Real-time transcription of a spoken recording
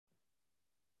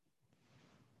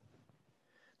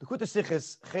The Kute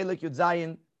Siches, Chelek Yud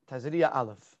Zayin, Tazria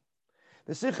Aleph.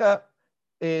 The Sicha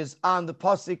is on the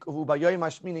pasuk of Ubayoy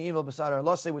Mashmini Imel B'Sar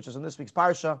Lose, which is in this week's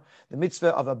parsha, the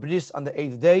mitzvah of a bris on the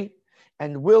 8th day,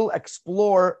 and will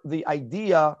explore the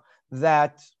idea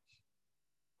that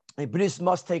a bris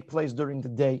must take place during the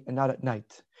day and not at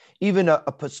night. Even a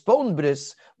postponed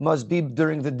bris must be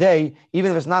during the day,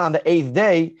 even if it's not on the 8th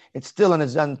day, it's still, and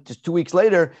it's done just 2 weeks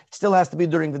later, it still has to be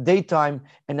during the daytime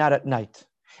and not at night.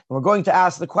 And we're going to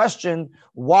ask the question,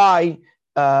 why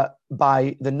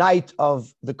by the night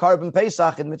of the Karban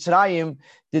Pesach in Mitzrayim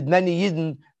did many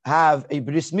Yidden have a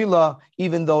bris milah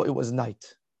even though it was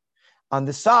night? On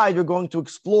the side, we're going to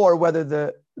explore whether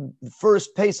the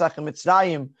first Pesach in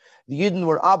Mitzrayim, the Yidden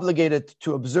were obligated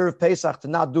to observe Pesach, to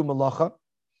not do malacha.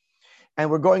 And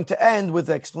we're going to end with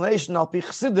the explanation al pi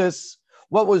Chassidus,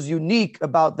 what was unique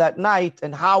about that night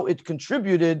and how it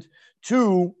contributed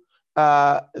to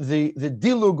the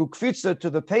dilug ukfitza, to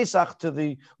the Pesach, to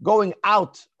the going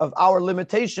out of our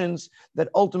limitations that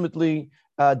ultimately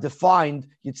defined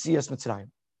Yitzias Mitzrayim.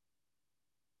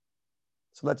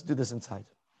 So let's do this inside.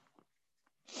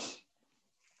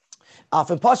 The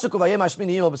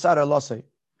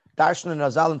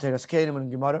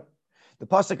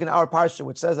pasuk in our parsha,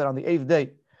 which says that on the 8th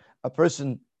day, a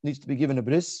person needs to be given a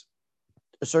bris,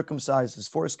 to circumcise his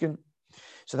foreskin.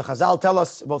 So the Chazal tell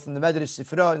us, both in the Medrash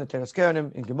Sifra, in the Teres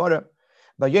Kehanim, in Gemara,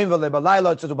 it says, it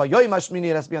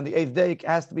has to be on the 8th day, it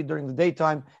has to be during the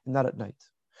daytime and not at night.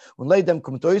 When leidem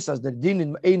kommt aus, as der Din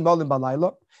in ein Mal in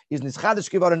Balayla, is nischadisch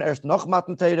geworden erst noch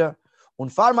Matan Teira,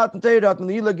 und far Matan Teira hat man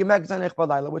die Ila gemerkt sein echt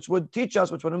Balayla, which would teach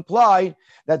us, which would imply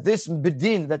that this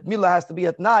bedin, that Mila has to be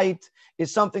at night,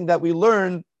 is something that we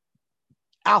learn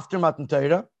after Matan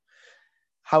Teira.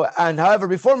 However,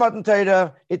 before Matan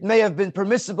Teira, it may have been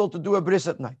permissible to do a bris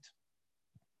at night.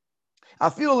 The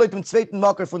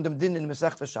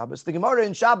Gemara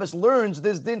in Shabbos learns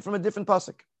this din from a different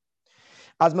pasuk.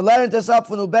 As we learned this up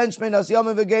from Uben Shmein As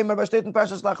Yomim V'Gemer B'Shteit in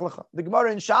Parshas Lech Lecha. The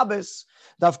Gemara in Shabbos,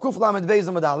 Daf Kuf Lamed Beis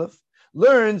Amud Aleph,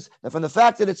 learns that from the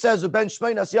fact that it says Uben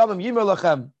Shmein As Yomim Yimer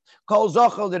Lechem Kol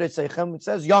Zochel Deretzechem, it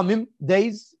says Yomim,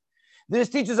 days. This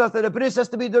teaches us that a bris has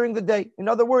to be during the day. In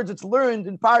other words, it's learned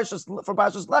in Parshas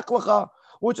Lech Lecha,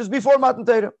 which is before Matan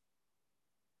Teira.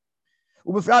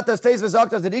 And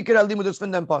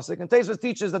Teisvus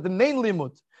teaches that the main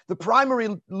limud, the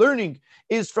primary learning,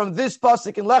 is from this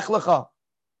pasuk in Lech Lecha.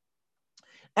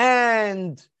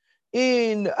 And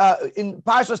in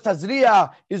Parshas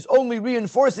Tazria is only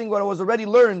reinforcing what was already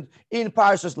learned in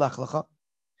Parshas Lech Lecha.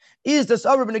 Is the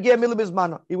Sabra b'Negei Milah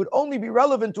Bizmana? It would only be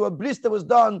relevant to a bris that was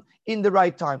done in the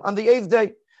right time, on the 8th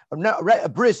day. A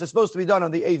bris is supposed to be done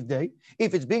on the 8th day.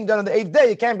 If it's being done on the 8th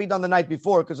day, it can't be done the night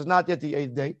before because it's not yet the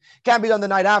 8th day. It can't be done the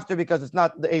night after because it's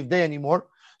not the 8th day anymore.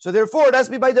 So therefore, it has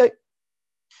to be by day.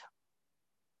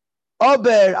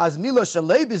 Aber as Mila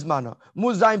Shalei Bizmana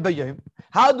Muzayim Bayim.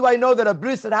 How do I know that a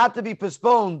bris that had to be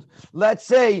postponed, let's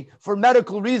say for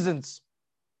medical reasons,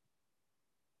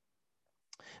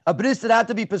 a bris that had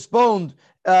to be postponed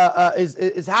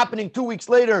is happening 2 weeks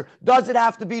later? Does it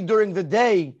have to be during the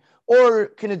day, or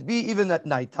can it be even at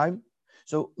nighttime?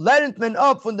 So lernt men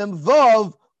up from them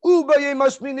vav ubayei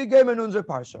mashmini gemen unzer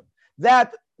parsha.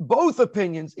 That both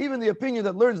opinions, even the opinion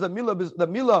that learns that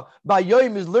Mila by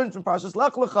Yoim is learned from Parshas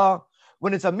Lech Lecha,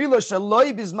 when it's a Mila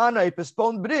shaloi bizmana, a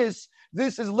postponed bris,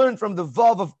 this is learned from the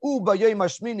vav of ubayei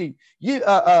mashmini in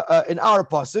our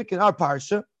pasuk, in our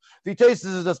parsha. V'tesis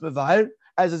is das mevair,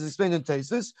 as is explained in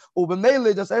Tesis, which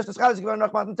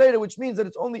means that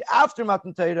it's only after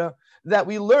Matan Teira that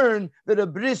we learn that a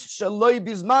bris shaloi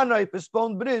bizmana, a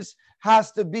postponed bris,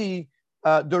 has to be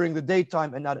during the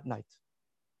daytime and not at night.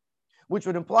 Which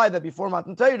would imply that before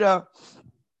Matan Teira,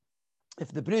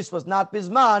 if the bris was not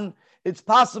bizman, it's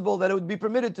possible that it would be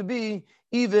permitted to be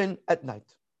even at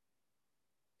night.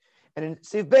 And in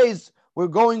Seif Beis, we're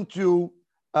going to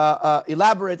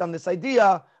elaborate on this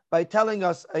idea by telling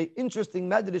us an interesting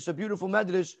medrash, a beautiful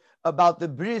medrash about the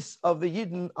bris of the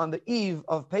Yidden on the eve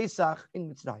of Pesach in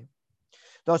Mitzrayim.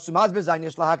 So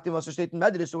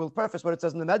we'll preface what it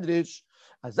says in the medrash.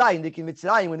 When the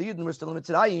Yidden were still in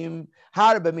Mitzrayim,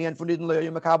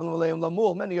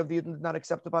 many of the Yidden did not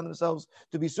accept upon themselves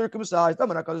to be circumcised. Make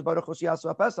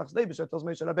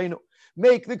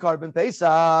the Karban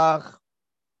Pesach.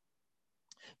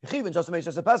 And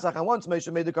once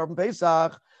Moshe made the Karban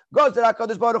Pesach, the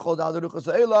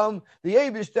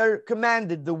Eibishter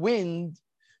commanded the wind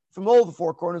from all the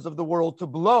four corners of the world to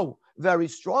blow very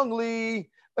strongly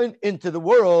into the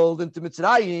world, into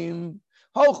Mitzrayim.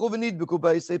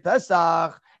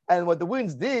 And what the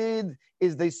winds did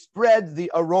is they spread the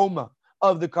aroma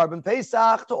of the carbon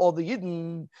Pesach to all the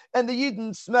Yidden, and the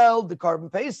Yidden smelled the carbon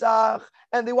Pesach,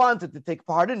 and they wanted to take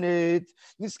part in it.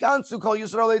 Niskansu call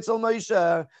Yisrael Eitzel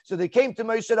Moshe. So they came to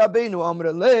Moshe Rabbeinu,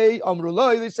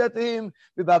 Amrulai, they said to him,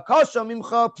 Bibakasha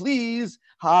Mimcha, please,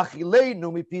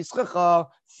 Hachileinu mipischacha,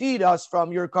 feed us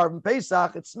from your carbon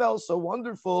Pesach. It smells so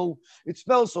wonderful. It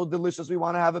smells so delicious. We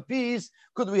want to have a piece.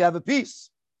 Could we have a piece?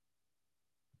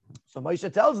 So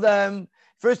Moshe tells them,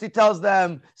 first he tells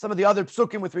them some of the other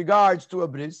psukim with regards to a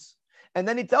bris, and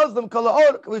then he tells them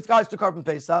with regards to carbon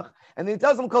Pesach, and then he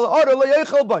tells them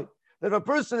that if a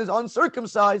person is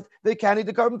uncircumcised, they can't eat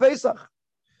the carbon Pesach.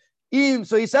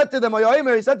 So he said to them,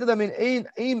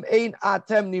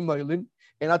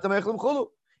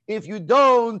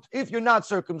 if you're not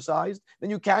circumcised, then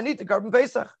you can't eat the carbon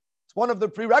Pesach. It's one of the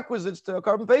prerequisites to a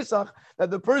carbon Pesach, that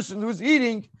the person who's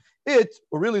eating it,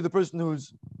 or really the person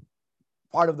who's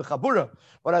part of the chabura,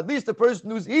 but at least the person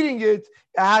who's eating it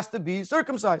has to be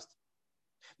circumcised.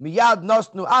 Miyad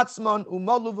nasnu atzman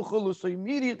umalu v'chulu. So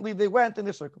immediately they went and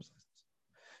they circumcised.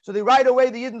 So they right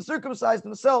away they didn't circumcise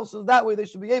themselves, so that way they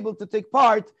should be able to take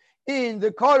part in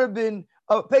the korban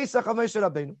of Pesach of Moshe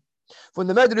Rabbeinu. From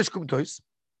the Medrash Kumtois.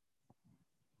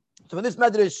 So from this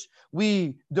Medrash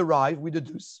we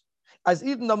deduce, as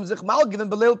Eden am sich mal given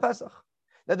Beleil Pesach,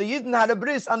 that the Yidden had a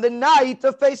bris on the night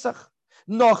of Pesach.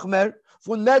 Nochmer,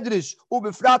 from Medrash,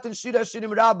 ubefraten Shira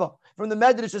Shirim Rabbah, from the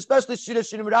Medrash, especially Shira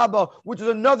Shirim Rabbah, which is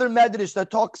another Medrash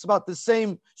that talks about the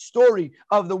same story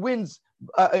of the winds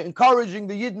encouraging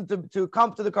the Yidden to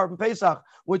come to the carbon Pesach,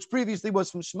 which previously was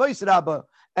from Shmois Rabbah,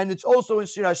 and it's also in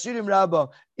Shira Shirim Rabbah,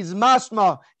 is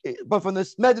mashma, but from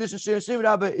this Medrash and Shira Shirim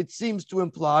Rabbah, it seems to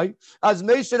imply, as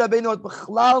Moshe Rabbeinu had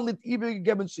b'chlal nit ibrig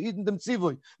gegeben zu Yidden dem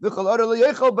Tzivui, v'chol ora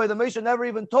leyechol, by the Moshe never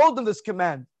even told them this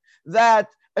command, that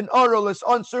an oralist,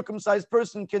 uncircumcised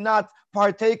person cannot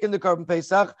partake in the carbon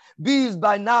Pesach, bis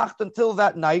by Nacht, until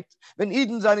that night, when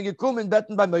Eden seine gekommen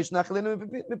betten by Moshe nachlenu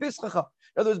mipischacha.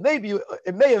 In other words, maybe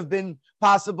it may have been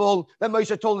possible that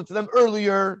Moshe told it to them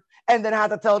earlier and then had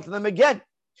to tell it to them again.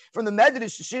 From the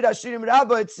Medrash Shira Shirim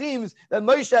Rabbah, it seems that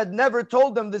Moshe had never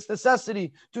told them this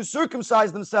necessity to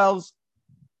circumcise themselves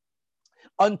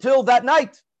until that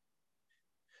night.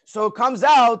 So it comes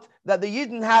out that the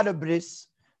Yidden had a bris.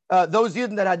 Those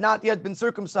Yidden that had not yet been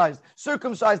circumcised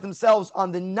themselves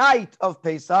on the night of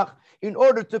Pesach in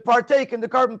order to partake in the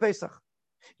carbon Pesach.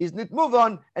 Isn't it move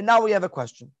on? And now we have a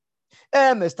question.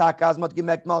 Although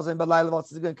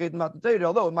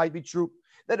it might be true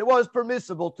that it was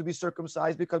permissible to be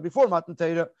circumcised because before Matan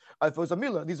Torah, if it was a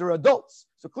milah, these are adults.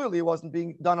 So clearly it wasn't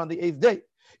being done on the 8th day.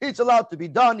 It's allowed to be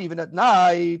done even at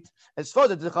night. As far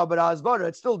as the Chabara Azbara,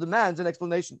 it still demands an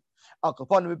explanation. At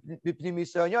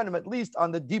least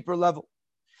on the deeper level.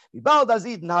 Since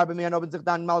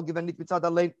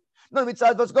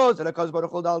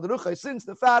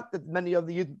the fact that many of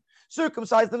the Yidden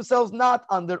circumcised themselves not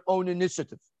on their own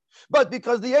initiative, but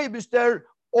because the Eibishter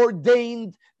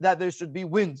ordained that there should be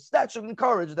winds, that should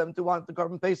encourage them to want the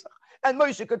carbon Pesach. And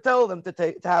Moshe could tell them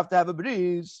to have a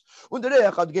breeze. The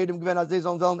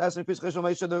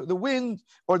wind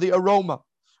or the aroma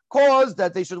caused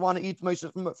that they should want to eat from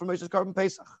Moshe's carbon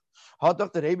Pesach.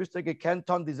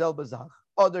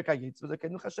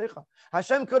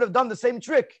 Hashem could have done the same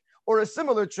trick or a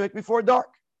similar trick before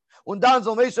dark. And then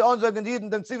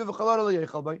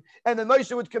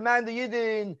Moshe would command the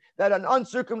Yidden that an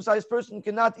uncircumcised person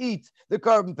cannot eat the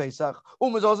carbon Pesach.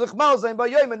 And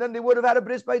then they would have had a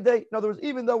bris by day. In other words,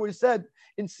 even though we said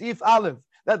in Sif Aleph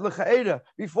that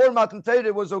before Matan Torah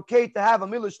it was okay to have a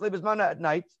milah shleibas mana at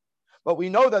night, but we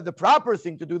know that the proper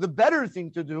thing to do, the better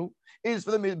thing to do, is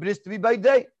for the bris to be by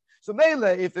day. So Mele,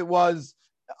 if it was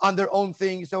on their own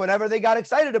thing, so whenever they got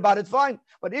excited about it, fine.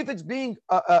 But if it's being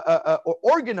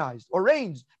organized,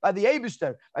 arranged by the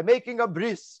Eibishter, by making a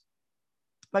bris,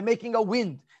 by making a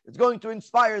wind, it's going to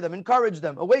inspire them, encourage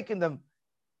them, awaken them.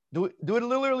 Do it a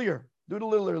little earlier. Do it a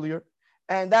little earlier.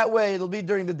 And that way it'll be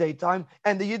during the daytime,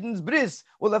 and the Yidden's bris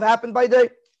will have happened by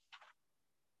day.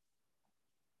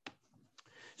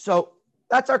 So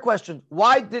that's our question.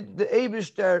 Why did the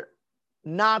Eibishter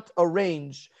not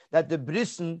arrange that the bris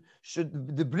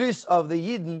of the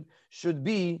Yidden should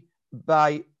be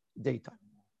by daytime?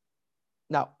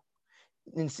 Now,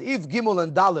 in Seif Gimel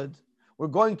and Daled, we're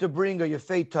going to bring a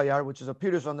Yefei Tayar, which is a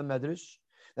Pirush on the Medrash,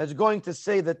 that's going to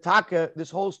say that Taka, this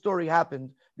whole story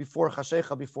happened before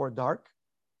Chashecha, before dark.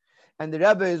 And the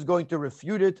Rebbe is going to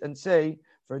refute it and say,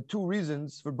 for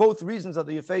both reasons that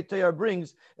the Yefei Tayar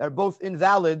brings, they're both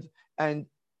invalid, and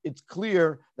it's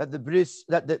clear that the bris,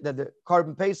 that the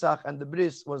carbon Pesach and the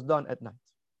bris was done at night.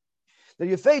 The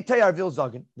Yefei Tayar vil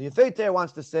zagen. The Yefei Tayar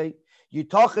wants to say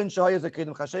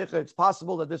It's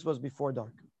possible that this was before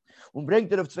dark.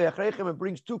 It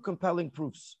brings two compelling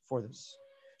proofs for this.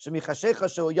 Number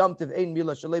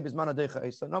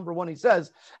one, he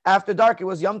says, after dark it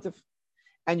was yomtiv.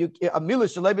 And a milah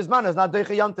shalei bismana is not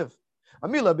deicha yomtiv. A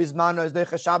milah bismana is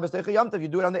deicha Shabbos, deicha yomtiv. You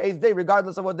do it on the 8th day,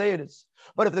 regardless of what day it is.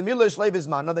 But if the milah is shalei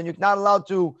bismana, then you're not allowed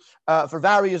to, for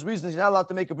various reasons, you're not allowed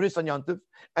to make a bris on yomtiv,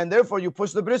 and therefore you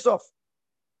push the bris off.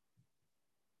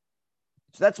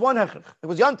 So that's one hechrich. It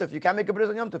was yomtiv. You can't make a bris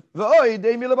on yomtiv.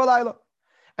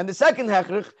 And the second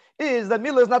hechrich is that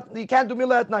milah is not. You can't do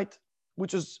milah at night,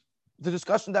 which is the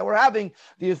discussion that we're having.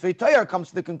 The Yefei Tayar comes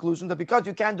to the conclusion that because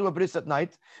you can't do a bris at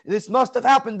night, this must have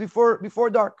happened before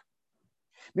dark.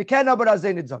 We can't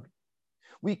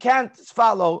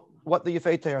follow what the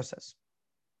Yefei Tayar says.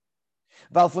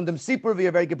 Weil von dem Sipur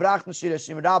wir gebrachten Shir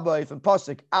Hashim Rabbah from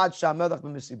Posik Ad Shah Melech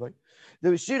b'Mesibay.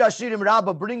 The Shir Hashirim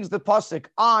Rabbah brings the Posik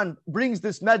on, brings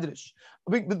this medrash,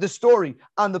 the story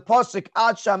on the Posik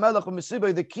Ad Shah Melech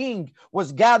b'Mesibay. The king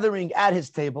was gathering at his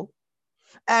table,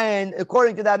 and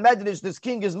according to that medrash, this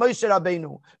king is Moshe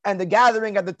Rabbeinu, and the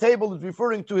gathering at the table is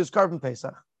referring to his Karban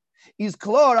Pesach. Is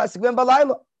klor asigven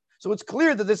balayla. So it's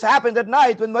clear that this happened at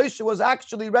night when Moshe was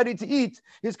actually ready to eat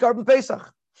his Karban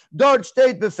Pesach. Dort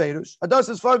steht beferish. Das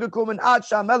ist vorgekommen ad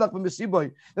Shamelach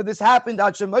b'Mesiboy. That this happened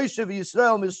at Moshe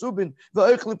v'Yisrael misubin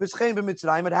v'oichlin peschein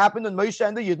b'Mitzrayim. It happened when Moshe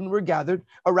and the Yidden were gathered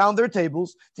around their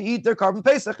tables to eat their Karban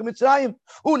Pesach in Mitzrayim.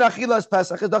 Unachilas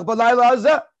Pesach is doch balayla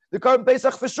hazeh. The Karban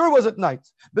Pesach for sure was at night.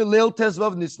 B'leil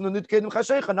tezvav nisnu nitkedim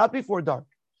chashecha, not before dark.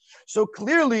 So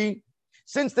clearly,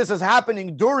 since this is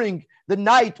happening during the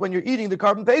night when you're eating the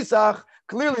Karban Pesach,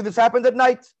 clearly this happened at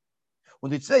night.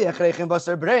 Und die Tzeiach rechen was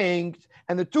bringt,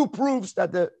 and the two proofs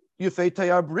that the Yefei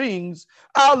Tayar brings,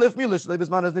 Aleph milah shalei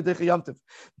bismana is nedecha yomtiv.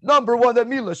 Number one, that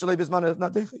milah shalei bismana is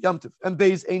not nedecha yomtiv, and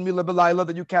beis ein milah belayla,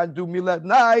 that you can't do milah at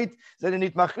night.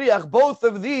 Zenit machriach. Both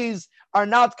of these are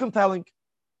not compelling.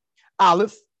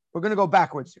 Aleph, we're going to go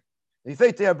backwards here. The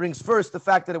Yefei Tayar brings first the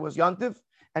fact that it was yomtiv,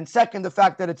 and second the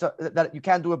fact that that you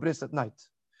can't do a bris at night.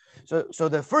 So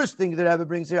the first thing that Rebbe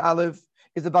brings here, Aleph,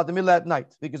 is about the milah at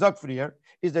night. Because here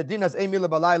is the din as a milah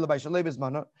balayla by shalei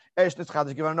bismana.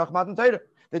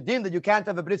 The din that you can't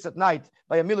have a bris at night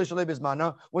by a milah shalei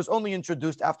bismana was only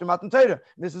introduced after Matan Torah.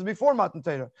 This is before Matan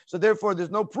Torah. So therefore, there's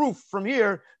no proof from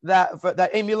here that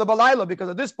a milah balayla, because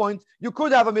at this point you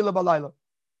could have a milah balayla.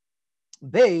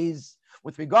 Beis,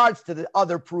 with regards to the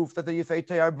other proof that the Yefei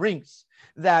Tayar brings,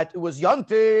 that it was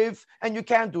yomtiv and you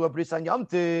can't do a bris on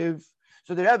yomtiv.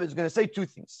 So the Rebbe is going to say two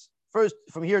things. First,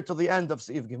 from here till the end of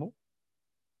Seif Gimel,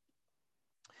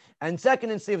 and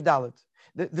second in Seif Dalet.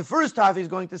 The first half is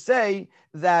going to say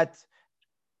that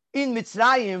in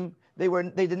Mitzrayim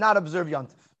they did not observe Yom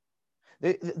Tov.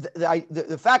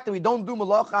 The fact that we don't do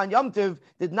Malacha on Yom Tov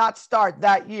did not start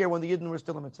that year when the Yidden were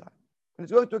still in Mitzrayim. And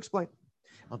it's going to explain.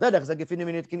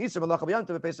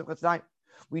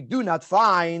 We do not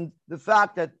find the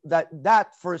fact that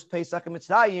first Pesach in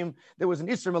Mitzrayim there was an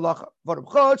Isser Malacha. The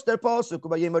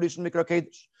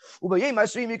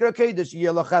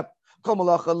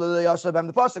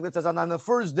pasuk that says on the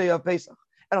first day of Pesach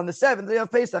and on the 7th day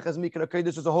of Pesach as Mikra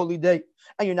Kodesh is a holy day,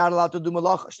 and you're not allowed to do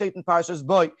Malacha. State in Parshas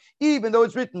Boy, even though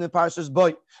it's written in Parshas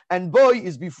Boy, and Boy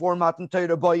is before Matan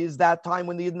Torah. Boy is that time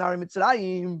when the Yidden are in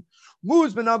Mitzrayim.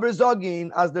 Muz benaber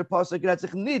zogin as their pasuk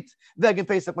retzich nit wegen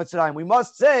Pesach Mitzrayim. We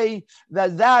must say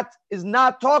that is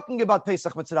not talking about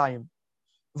Pesach Mitzrayim.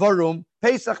 Varum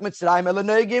Pesach Mitzrayim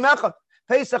elenei echad.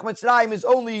 Pesach Mitzrayim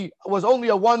was only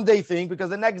a one-day thing because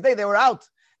the next day they were out.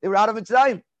 They were out of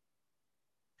Mitzrayim.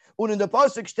 Und in the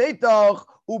pasuk steht doch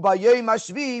ubayei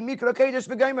mashvi mikra kodesh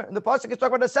v'geimer. And the pasuk is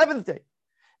talking about the 7th day.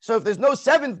 So if there's no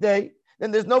 7th day,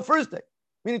 then there's no first day.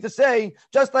 Meaning to say,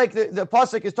 just like the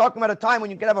pasuk is talking about a time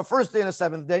when you can have a first day and a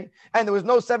 7th day, and there was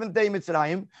no 7th day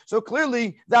Mitzrayim. So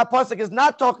clearly that pasuk is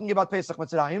not talking about Pesach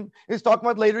Mitzrayim. It's talking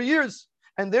about later years.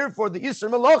 And therefore the Isser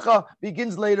Malacha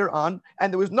begins later on,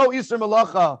 and there was no Isser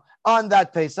Malacha on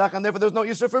that Pesach, and therefore there's no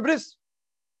Isser for Bris.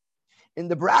 In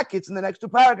the brackets, in the next two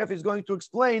paragraphs, he's going to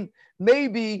explain,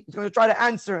 maybe he's going to try to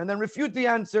answer and then refute the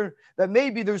answer that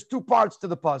maybe there's two parts to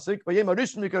the pasuk, and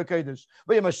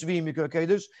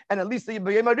at least the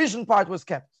Bayem Arishan part was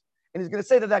kept. And he's going to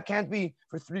say that can't be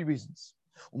for three reasons.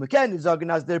 And you can't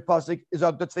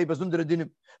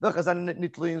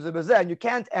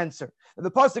answer. And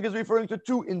the pasuk is referring to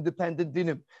two independent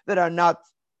dinim that are not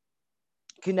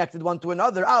connected one to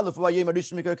another. The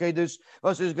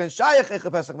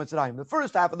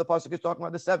first half of the pasuk is talking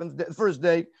about the first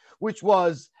day, which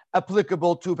was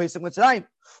applicable to Pesach Mitzrayim.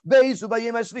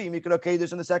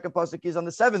 And the second pasuk is on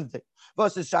the 7th day,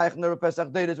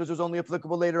 which was only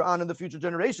applicable later on in the future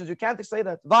generations. You can't say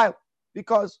that. Vile.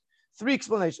 Because three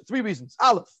explanations, three reasons.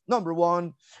 Aleph, number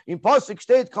one, in Pasuk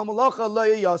state, that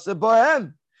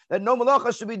no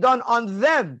malacha should be done on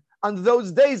them, on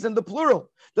those days in the plural.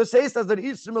 Das heißt, dass der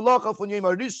Isser Malacha von Yom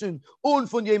HaRishon und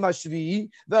von Yom HaShvi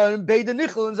werden beide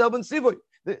Nichel in selben Sivoy.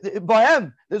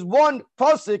 Bahem, there's one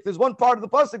pasuk, there's one part of the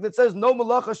pasuk that says no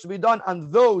malacha should be done on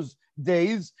those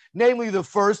days, namely the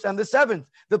first and the seventh.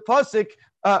 The pasuk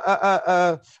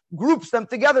groups them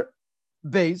together.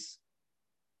 Base.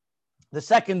 The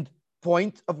second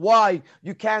point of why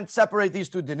you can't separate these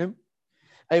two dinim.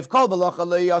 I've called malacha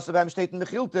le'yasavim state in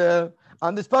Mechilte.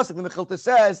 On this pasuk, the Mechilte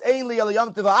says, "Ein li el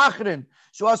yom tov ha'achrin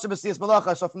shu'aseh b'siyas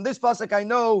malacha." So from this pasuk, I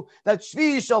know that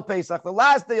Shvi shel Pesach, the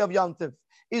last day of Yom Tov,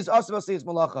 is Aseh b'siyas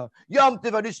malacha. Yom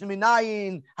Tov harishon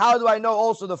minayin. How do I know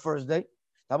also the first day?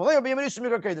 So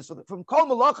from Kol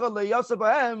Malacha le'yaseh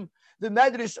b'hem, the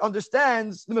Medrash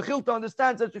understands, the Mechilte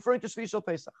understands that it's referring to Shvi shel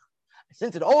Pesach.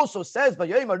 Since it also says by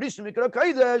Yom HaRishon Mikra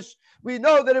Kodesh, we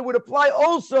know that it would apply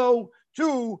also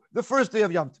to the first day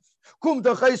of Yom Tov.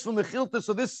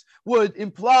 So this would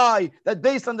imply that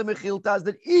based on the Mechiltas,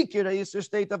 that Ikir Yisr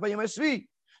state of Yom HaShvi.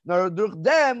 Now, durch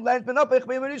them, land penapech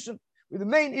by Yom HaRishon. With the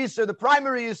main Yisr, the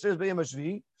primary Yisr is by Yom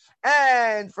HaShvi.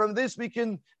 And from this we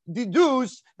can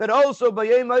deduce that also by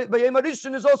Yom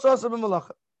HaRishon is also Aseh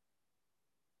b'Malacha.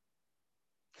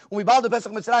 When we bought the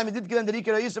Pesach Mitzrayim, it did give them the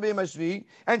Ikar Yisr B'Yom HaShvi.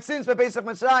 And since by Pesach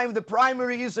Mitzrayim, the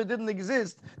primary Yisr didn't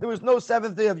exist, there was no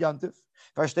seventh day of Yom Tov.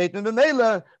 Versteht man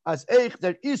b'meila, as eich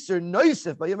der Yisr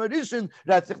Noisef by Yom HaRishon,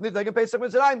 ratzich nit like a Pesach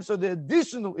Mitzrayim. So the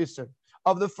additional Yisr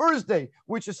of the first day,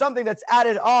 which is something that's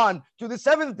added on to the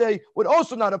seventh day, would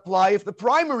also not apply. If the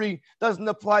primary doesn't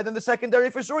apply, then the secondary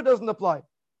for sure doesn't apply.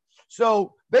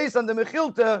 So based on the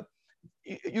Mechilta,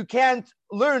 you can't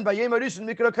learn by Yom HaRishon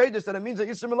Mikra Kodesh that it means that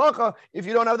Yisr Malacha if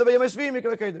you don't have the Yom HaShvi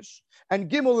Mikra Kodesh. And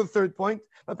Gimel, the third point,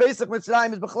 but Pesach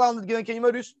Mitzrayim is B'chlal not given Yom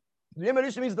HaRishon. Yom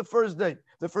HaRishon means the first day.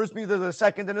 The first means the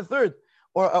second and the third,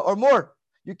 or more.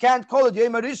 You can't call it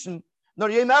Yom HaRishon nor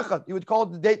Yom Echad. You would call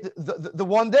it the day, the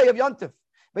one day of Yom Tov.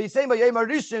 But you're saying by Yom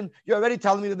HaRishon, you're already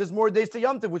telling me that there's more days to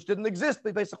Yom Tov, which didn't exist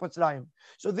by Pesach Mitzrayim.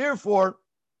 So therefore,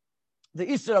 the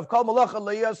Isser of Kol Malacha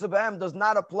Le'yaseh B'hem does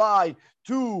not apply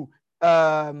to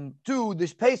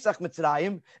this Pesach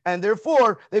Mitzrayim, and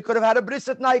therefore they could have had a bris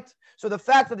at night. So the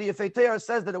fact that the Yefei Torah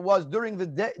says that it was during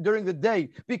the day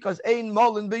because Ein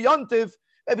Molin B'Yontiv,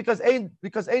 because Ein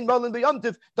Molin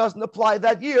B'Yontiv doesn't apply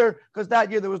that year, because that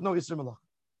year there was no Yisr Malach.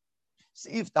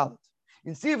 Siv Dalet.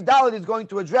 In Siv Dalet is going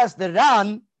to address the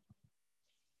Ran.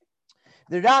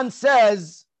 The Ran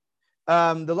says,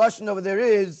 the lashon over there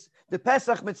is the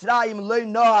Pesach Mitzrayim Lo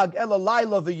Noag Ela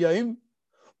Laila V'Yom.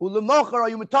 So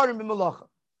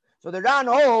the Ran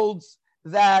holds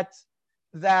that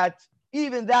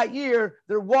even that year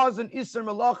there was an Isser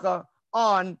Malacha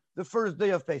on the first day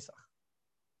of Pesach.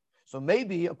 So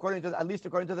maybe, at least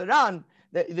according to the Ran,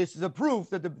 that this is a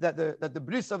proof that the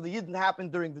bris of the Yidden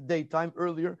happened during the daytime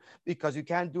earlier, because you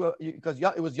can't do because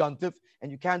it was Yontif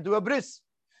and you can't do a bris.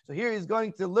 So here he's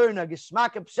going to learn a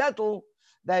Geschmack Pshetel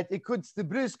that the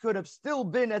bris could have still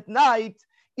been at night,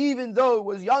 even though it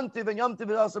was Yontiv, and Yontiv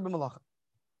is also b'malacha.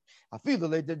 I feel the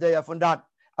later day from that,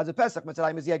 as a Pesach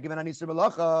Mitzrayim is yet given an Isser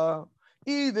Malacha,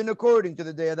 even according to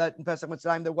the day of that in Pesach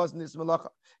Mitzrayim there wasn't Isser Malacha.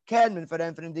 Kenman for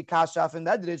them in the Kashaf and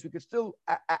that we could still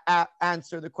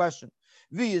answer the question.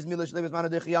 V is Milish Levis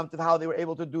Manadich Yontiv, how they were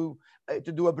able to do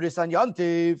a bris on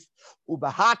Yontiv.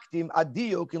 Ubahaktim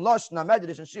Adiyuk in Loshna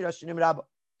Medrash and Shira Shinim Rabba.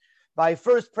 By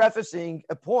first prefacing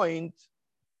a point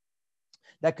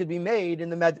that could be made in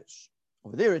the Medrash.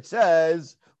 Over there it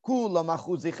says, it brings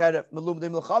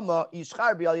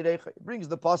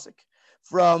the pasuk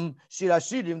from Shir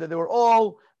HaShirim that they were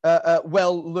all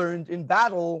well learned in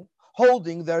battle,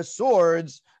 holding their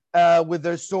swords with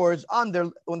their swords on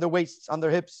their waists, on their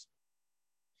hips.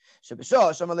 So the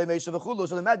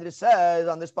Medrash says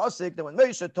on this pasuk that when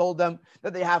Moshe told them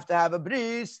that they have to have a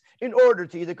bris in order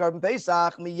to eat the Korban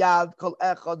Pesach,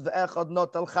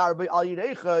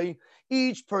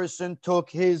 each person took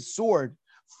his sword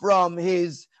from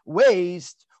his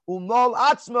waist,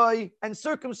 and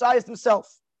circumcised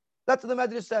himself. That's what the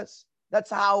Medrash says. That's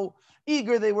how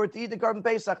eager they were to eat the Korban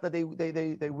Pesach, that they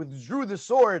withdrew the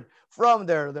sword from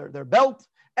their belt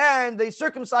and they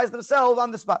circumcised themselves on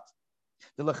the spot.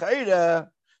 So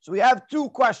we have two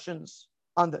questions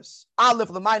on this. Aleph,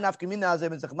 the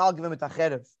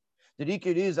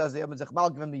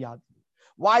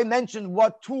why mention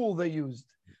what tool they used?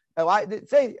 Why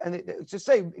say, and just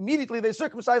say immediately they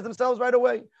circumcised themselves right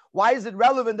away. Why is it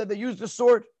relevant that they used the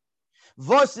sword?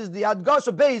 Vos is the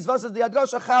adgasha beis, vos is the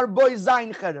adgasha char boy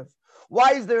zayin cherev.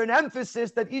 Why is there an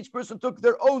emphasis that each person took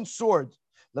their own sword?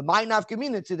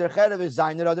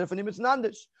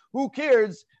 Who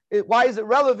cares? Why is it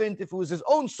relevant if it was his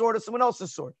own sword or someone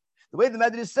else's sword? The way the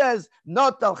Medrash says,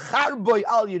 not al charboy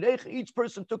al yirech, each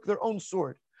person took their own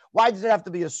sword. Why does it have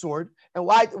to be a sword? And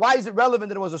why is it relevant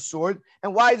that it was a sword?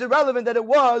 And why is it relevant that it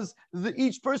was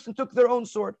each person took their own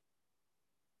sword?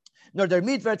 Nor der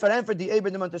mitzvah for the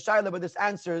Abraham and Shaila, but this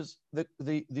answers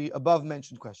the above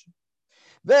mentioned question.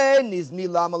 When is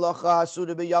Mila Malacha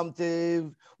Asura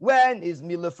b'Yom When is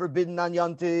Mila forbidden on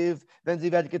Yom Tiv? When sie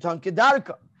wird getan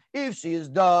kedarka. If she is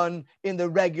done in the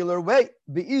regular way,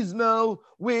 be'izmel,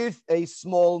 with a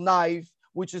small knife,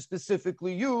 which is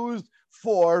specifically used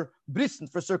for bris,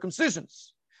 for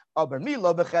circumcisions. Aber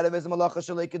Mila b'cherev is malacha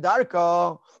shalei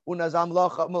kedarka, unazam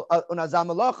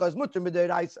malacha is mutter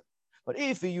b'deiraisa. But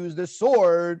if he used the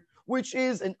sword, which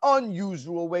is an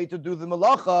unusual way to do the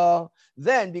malacha,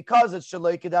 then because it's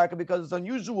shalei kedarka, because it's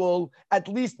unusual, at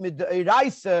least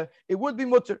mid'iraisa, it would be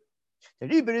mutter. The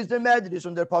Riber is the Medrash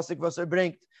on their pasuk was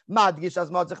bringt. Madgish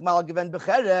as matzach mal given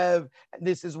becherev.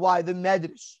 This is why the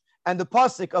Medrash and the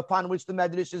pasuk upon which the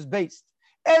Medrash is based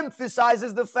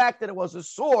emphasizes the fact that it was a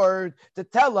sword to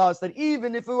tell us that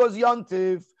even if it was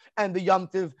yontiv and the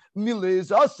yontiv milah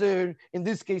is aser, in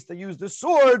this case they used the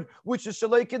sword, which is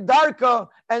shalei kedarka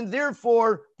and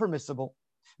therefore permissible.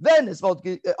 Then it's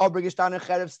obrigistan and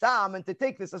cherev stam, and to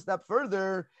take this a step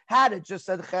further, had it just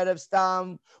said cherev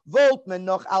stam, voltman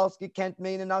noch alles gekent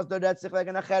meinen as der retzich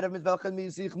wegen a cherev mit welchen mi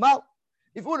sich mal.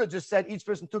 If it would have just said each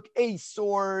person took a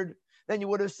sword, then you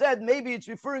would have said maybe it's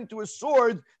referring to a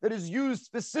sword that is used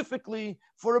specifically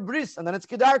for a bris, and then it's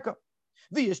kedarka.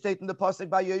 Wie steht in the pasuk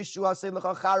by Yeshua, say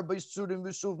lecha charbeis tzurim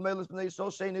v'shuv melis b'nei sol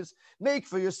shenis, make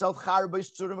for yourself charbeis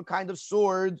tzurim, a kind of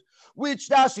sword, which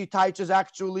Rashi teaches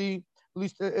actually, at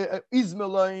least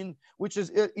Izmelain, which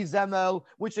is Izemel,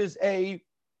 which is a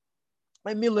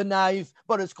milah knife,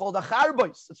 but it's called a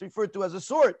charbois. It's referred to as a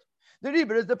sword. The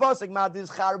Riber is the pasuk mad is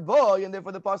charboy, and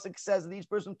therefore the pasuk says that each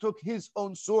person took his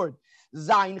own sword.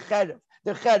 Zayin cherev,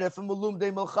 the cherev from Mulum de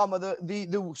Melchama,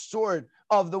 the sword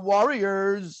of the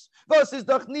warriors. Versus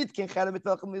doch nit ken cherev mit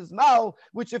welchem izmal,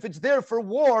 which if it's there for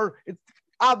war, it's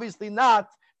obviously not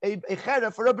a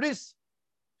cherev for a bris.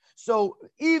 So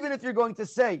even if you're going to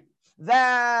say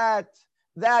that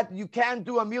you can't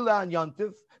do a milah on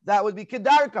yontif, that would be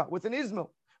kedarka with an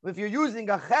izmel. If you're using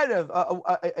a cherev,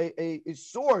 a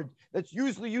sword that's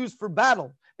usually used for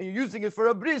battle, and you're using it for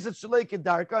a bris, it's shalei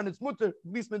kedarka, and it's mutter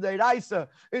bismidayraisa,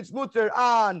 it's mutter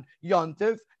on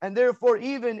yontif, and therefore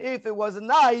even if it was a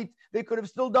night, they could have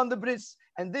still done the bris.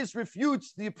 And this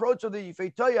refutes the approach of the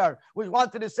Yifei Toyar, which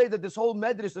wanted to say that this whole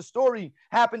medrash, the story,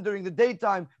 happened during the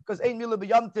daytime because ein milah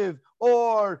b'yamtiv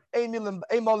or ein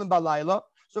molim balayla.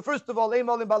 So first of all, ein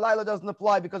molim balayla doesn't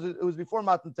apply because it was before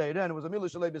Matan Torah and it was a milah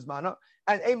shalei bismana.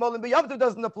 And ein molim b'yamtiv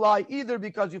doesn't apply either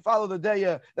because you follow the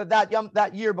day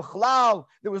that year b'chlal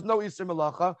there was no Isser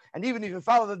Melacha, and even if you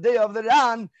follow the day of the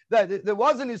Ran, that there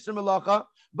was an Isser Melacha,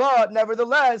 but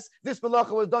nevertheless this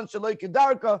Melacha was done shalei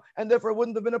kedarka, and therefore it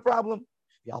wouldn't have been a problem.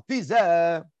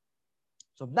 So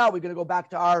now we're going to go back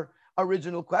to our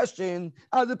original question.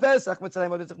 So if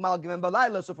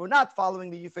we're not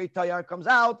following the Yifei Tayar, comes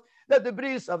out that the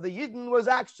bris of the Yidden was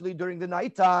actually during the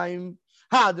nighttime.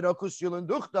 So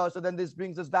then this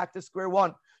brings us back to square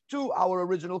one, to our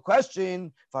original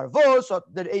question.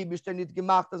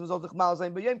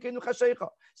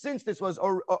 Since this was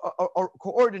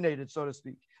coordinated, so to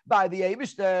speak, by the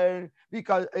Eibishter,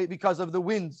 because of the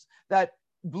winds that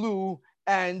blew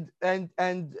and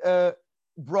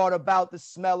brought about the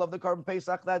smell of the Korban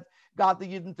Pesach that got the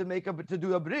Yidden to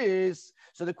do a bris.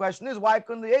 So the question is, why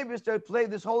couldn't the Eibishter play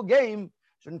this whole game?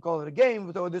 Shouldn't call it a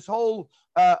game, but this whole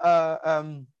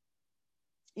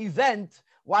event.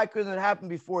 Why couldn't it happen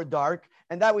before dark?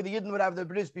 And that way the Yidden would have the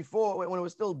bris before, when it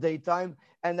was still daytime,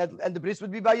 and the bris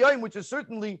would be by yom, which is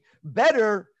certainly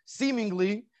better,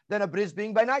 seemingly, than a bris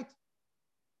being by night.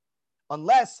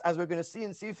 Unless, as we're going to see in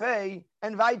Sifei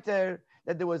and Weiter,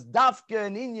 that there was dafka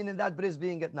and inyan in that bris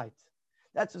being at night.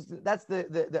 That's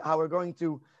the how we're going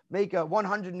to make a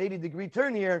 180-degree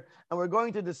turn here, and we're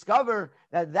going to discover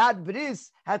that bris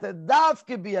had a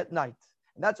dafka be at night.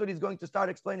 And that's what he's going to start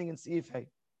explaining in Sifei.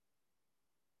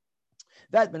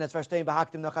 We're going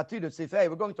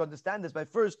to understand this by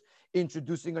first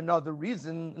introducing another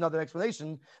reason, another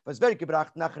explanation, which some of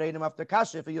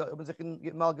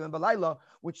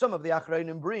the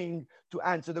Achrayim bring to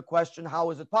answer the question, how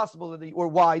is it possible that or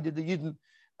why did the Yidden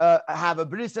have a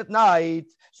bris at night?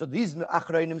 So these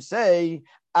Achrayim say,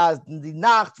 as the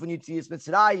Nacht when Yitzias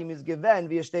Mitzrayim is given,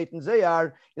 via steht in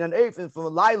Zayar, in an Eifen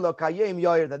from Laila Kayem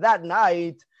Yoyer, that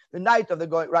night, the night of the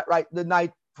going, right, the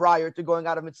night prior to going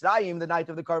out of Mitzrayim, the night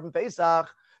of the Korban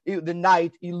Pesach, the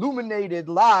night illuminated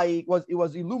like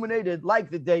was illuminated like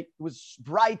the day. It was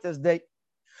bright as day.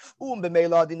 And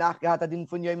therefore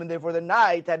the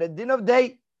night had a din of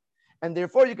day. And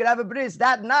therefore you could have a bris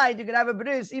that night, you could have a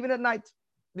bris even at night.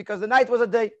 Because the night was a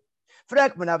day.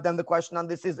 Frekman have done the question on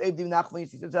this is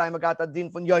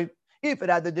if it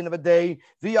had the din of a day,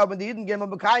 when the Yidden gave him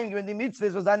when the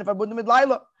mitzvahs was then verbunden with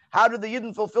Laila. How do the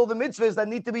Yidden fulfill the mitzvahs that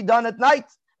need to be done at night?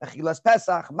 Achilas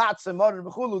Pesach, matzah, morer,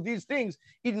 b'chulu, these things,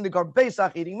 eating the korban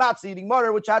Pesach, eating matzah, eating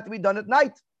morer, which had to be done at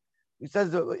night. He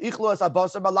says, "Ichlos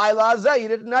abasar b'layla hazeh,"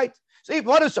 eat it at night. So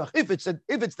if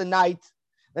it's the night,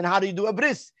 then how do you do a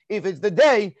bris? If it's the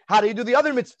day, how do you do the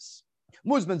other mitzvahs?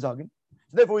 Muzman zagin.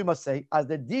 So therefore, we must say, as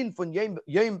the din von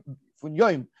yom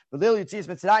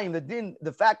the din,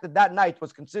 the fact that night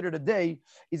was considered a day,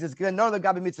 is as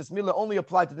only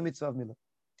applied to the mitzvah of milah.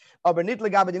 Aber nicht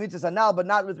legabe the mitzvahs anal, but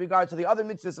not with regard to the other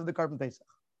mitzvahs of the korban Pesach.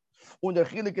 Und der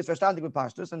Chelek is verstandig with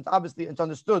pashtus, and obviously it's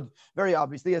understood very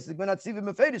obviously as when not sivim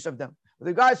mefedish of them. With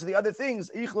regards to the other things,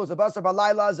 ichlos abasar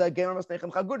balayla zegemer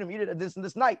masnechem chagurim, eat it at this and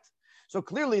this night. So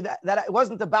clearly that it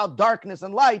wasn't about darkness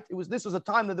and light. This was a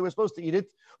time that they were supposed to eat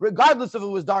it, regardless if it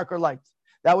was dark or light.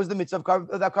 That was the mitzvah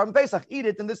of that korban Pesach. Eat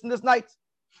it in this night.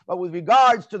 But with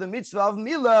regards to the mitzvah of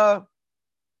milah,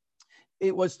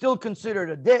 it was still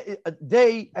considered a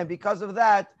day, and because of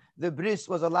that, the bris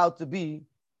was allowed to be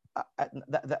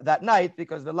that night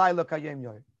because the Laila Kayem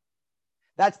Yoy.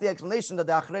 That's the explanation that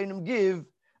the Achreinim give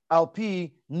al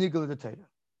pi nigel the Torah.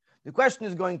 The question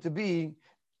is going to be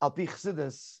al pi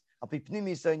chassidus, al pi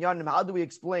pnimi yanim. How do we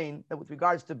explain that with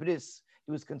regards to bris,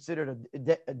 it was considered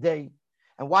a day,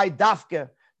 and why dafke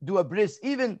do a bris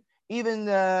even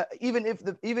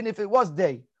if it was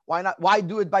day? Why not? Why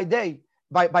do it by day?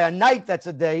 By a night that's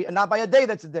a day, and not by a day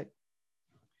that's a day.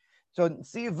 So in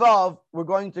Sivav, we're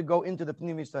going to go into the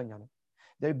Pnimi Sanyanim.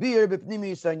 Der Bier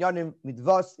b'Pnimi Sanyanim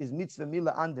mitvos is mitzvah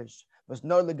mila anders. Was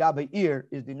nor legabe ir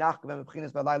is the nach when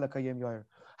b'chinas b'layla kayem yoyer.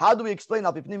 How do we explain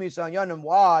al Pnimi Sanyanim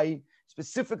why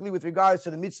specifically with regards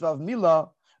to the mitzvah of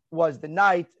mila was the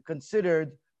night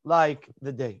considered like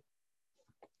the day?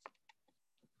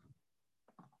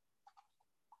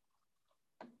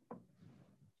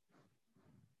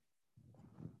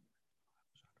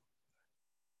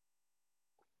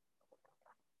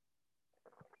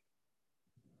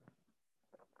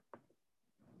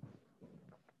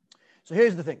 So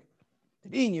here's the thing.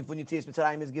 The inyan von Yitzias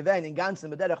Mitzrayim is given in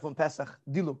ganzen bederach von Pesach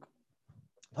Diluk.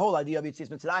 The whole idea of Yitzias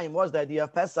Mitzrayim was the idea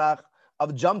of Pesach,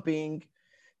 of jumping,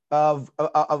 of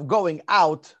going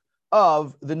out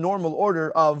of the normal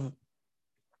order of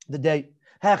the day.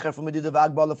 Hecher from Medidav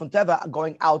Agbala von Teva,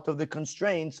 going out of the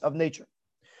constraints of nature.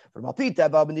 From Alpi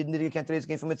Teva, when the Yidden came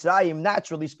from Mitzrayim,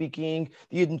 naturally speaking,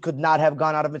 the Yidden could not have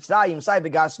gone out of Mitzrayim. Sai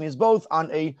Begasmi is both on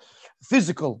a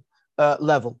physical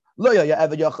level.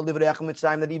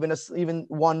 That even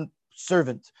one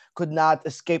servant could not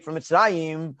escape from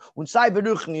Mitzrayim. Und sei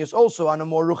beruchni is also on a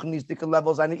more ruchnistic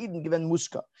levels. And Eden given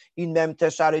muska in them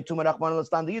teshare tumarachman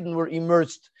lastan. The Eden were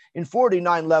immersed in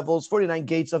 49 levels, 49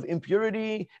 gates of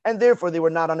impurity, and therefore they were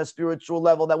not on a spiritual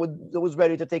level that was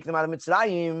ready to take them out of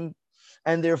Mitzrayim.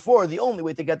 And therefore, the only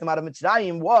way to get them out of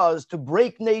Mitzrayim was to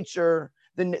break nature,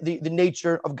 the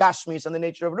nature of Gashmis and the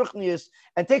nature of Ruchnius,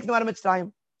 and take them out of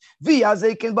Mitzrayim. How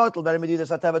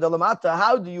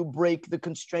do you break the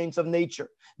constraints of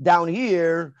nature? Down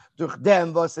here, meaning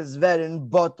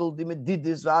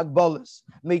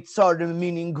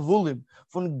gvulim.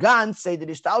 Von ganz say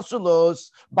that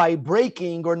by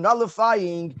breaking or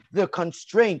nullifying the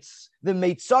constraints, the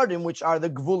meitzarim, which are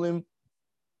the gvulim,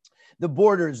 the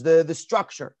borders, the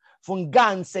structure. Von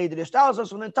ganz Seder Ishtalshalos,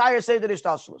 from the entire Seder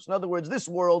Ishtalshalos. In other words, this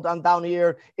world on down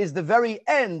here is the very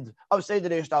end of Seder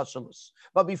Ishtalshalos.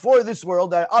 But before this world,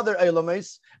 there are other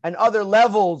Elames and other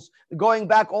levels going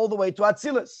back all the way to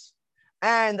Atzilus.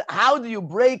 And how do you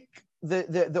break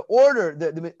the order?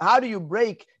 How do you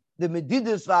break the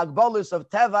Medidus V'Agbalus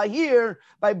of Teva here?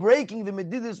 By breaking the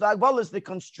Medidus V'Agbalus, the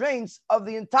constraints of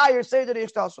the entire Seder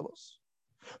Ishtalshalos.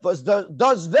 Was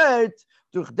does that?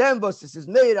 Durch dem, was es ist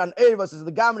mehr an was is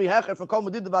the Gamri Hecher from Kol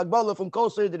Medidus V'Agbalus from Kol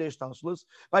Seder Ishtalshalos,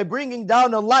 by bringing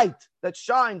down a light that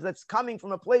shines, that's coming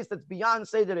from a place that's beyond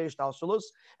Seder Ishtalshalos,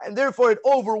 and therefore it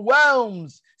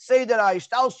overwhelms Seder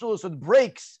Ishtalshalos, it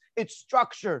breaks its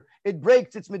structure, it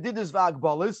breaks its Medidus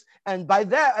V'Agbalus, and by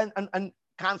that, and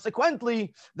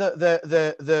consequently,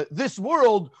 this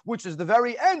world, which is the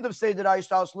very end of Seder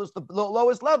Ishtalshalos, the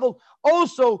lowest level,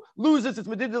 also loses its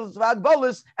Medidus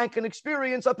V'Agbalus and can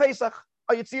experience a Pesach.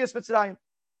 Yitzias Mitzrayim.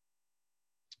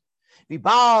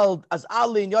 Vibald as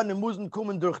alle in Yonim Musen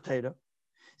kommen durch Teira.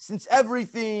 Since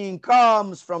everything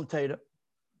comes from Teira,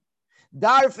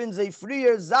 darfen sie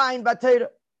früher sein bei Teira.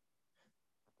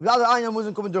 So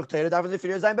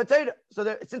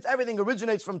since everything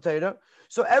originates from Torah,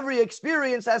 so every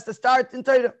experience has to start in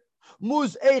Torah.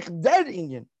 Muz eich der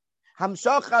Inyan.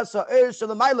 Hamshacha sa'er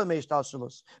shalamayla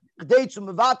meishtalshalos. G'dei zum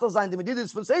mevatel sein, die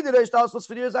medidis von Seder eishtalshalos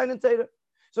für ihr sein in Torah.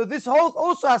 So this whole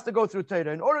also has to go through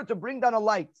Torah in order to bring down a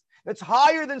light that's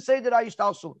higher than Seder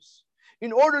eishtalshalos.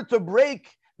 In order to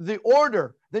break the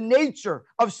order, the nature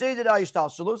of Seder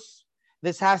eishtalshalos,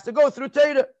 this has to go through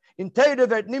Torah. In Torah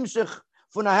wird nimshich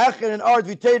von a hecher in art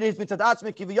wie Torah is mit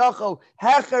adatzme kiviyachol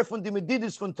hecher von die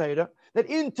medidis von Torah. That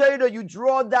in Torah you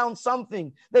draw down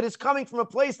something that is coming from a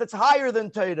place that's higher than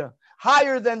Torah,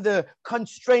 higher than the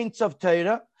constraints of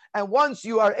Torah. And once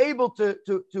you are able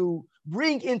to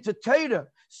bring into Torah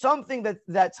something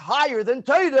that's higher than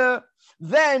Torah,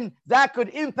 then that could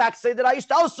impact Seder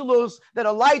Hayishtalshelus, that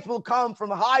a light will come from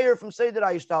higher from Seder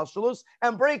Hayishtalshelus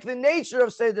and break the nature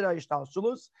of Seder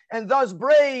Hayishtalshelus, and thus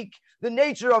break the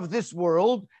nature of this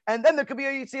world, and then there could be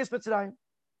a Yitzias Mitzrayim.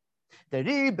 Der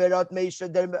Riberat Meisha,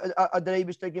 der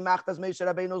Rebishter gemacht, as Meisha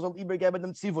Rabbeinu soll übergeben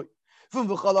dem Zivui.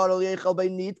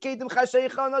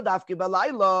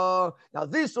 Now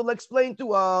this will explain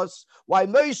to us why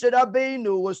Moshe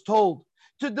Rabbeinu was told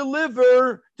to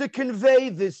deliver, to convey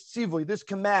this tzivui, this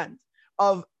command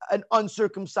of an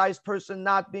uncircumcised person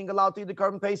not being allowed to eat the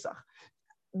carbon Pesach,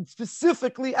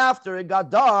 specifically after it got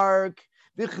dark,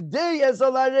 so that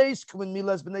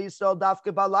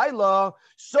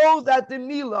the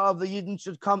milah of the Yidden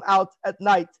should come out at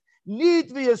night. Not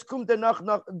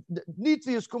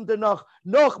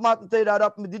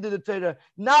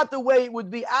the way it would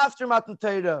be after Matan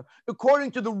Torah, according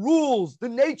to the rules, the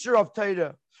nature of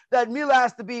Torah, that milah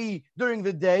has to be during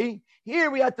the day.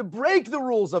 Here we had to break the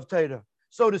rules of Torah,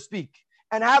 so to speak,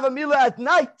 and have a milah at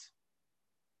night.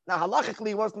 Now,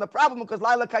 halachically, it wasn't a problem because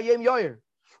Laila Kayem Yoyer.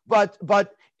 But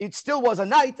it still was a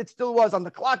night. It still was on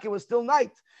the clock. It was still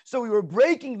night. So we were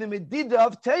breaking the medida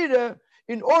of Torah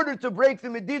in order to break the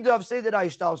medida of Seder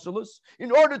Hayishtalshelus,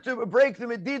 in order to break the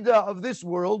medida of this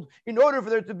world, in order for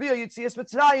there to be a Yitzias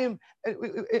Mitzrayim,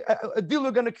 a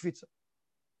dilug and a kvitza.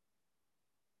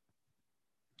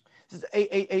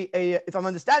 If I'm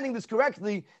understanding this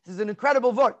correctly, this is an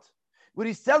incredible word. What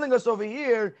he's telling us over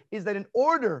here is that in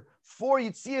order for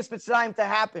Yitzias Mitzrayim to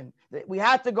happen, that we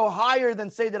had to go higher than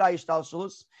Seder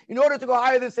Hayishtalshelus. In order to go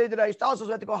higher than Seder Hayishtalshelus,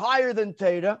 we had to go higher than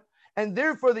Torah. And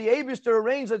therefore, the Eibishter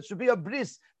arranged that it should be a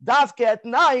bris dafke at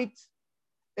night,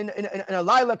 in a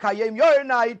Laila Kayem Yor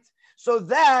night, so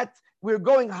that we're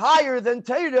going higher than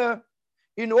Torah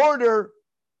in order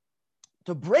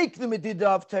to break the medida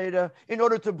of Torah, in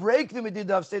order to break the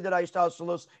medida of Seder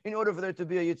Hayishtalshelus, in order for there to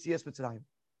be a Yitzias Mitzrayim.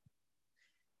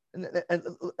 And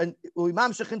we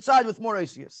mamshich inside with more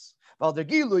Asius. The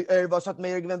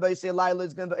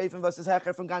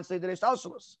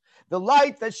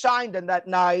light that shined in that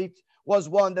night was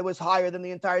one that was higher than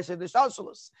the entire Seder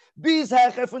Shalshalus.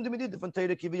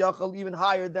 Even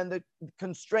higher than the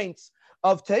constraints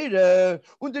of Torah.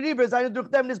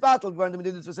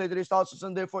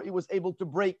 And therefore it was able to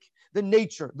break the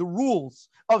nature, the rules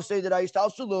of Seder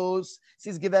Shalshalus.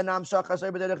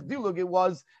 It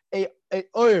was a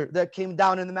oir that came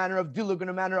down in the manner of dilug, in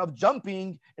a manner of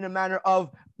jumping, in a manner of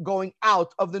going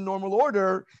out of the normal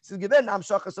order. There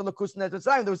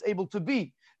was able to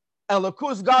be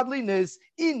Elokus godliness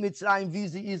in Mitzrayim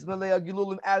vizi is Malaya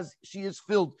Gilulim as she is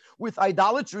filled with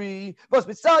idolatry. But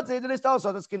in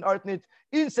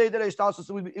Seder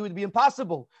it would be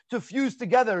impossible to fuse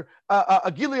together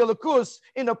a Gili Elokus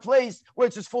in a place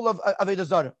which is full of Avodah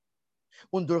Zarah.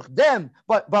 Und durch them,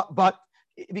 but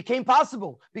it became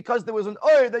possible because there was an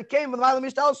oil that came from the Malam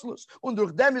Ishtalshlus. Und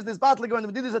durch them is this battle going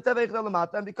to Medida.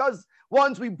 And because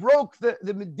once we broke the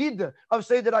Medida of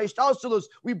Seder Ishtalshlus,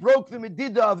 we broke the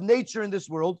Medida of nature in this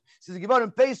world. Since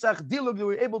in Pesach Dilug, we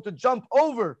were able to jump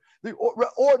over the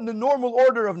normal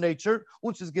order of nature,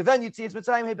 which is given Yitzias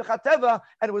Mitzrayim Hebechateva,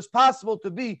 and it was possible to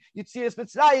be Yitzias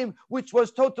Mitzrayim, which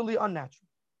was totally unnatural.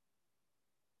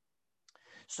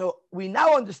 So we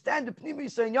now understand the Pnimi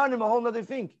Sainyanim, a whole other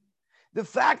thing. The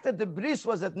fact that the bris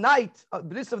was at night,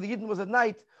 bris of the Yidden was at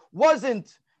night,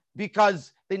 wasn't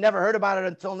because they never heard about it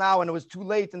until now and it was too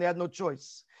late and they had no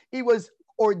choice. It was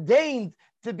ordained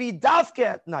to be dafke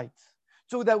at night,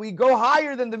 so that we go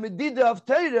higher than the medida of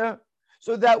Torah,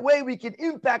 so that way we can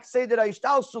impact Seder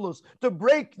Hayishtalshelus, to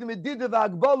break the medida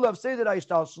v'agbala of Seder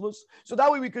Hayishtalshelus, so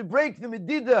that way we could break the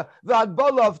medida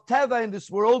v'agbala of Teva in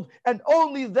this world, and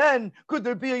only then could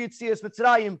there be a Yitzias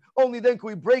Mitzrayim, only then could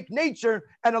we break nature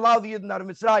and allow the Yidden out of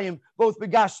Mitzrayim, both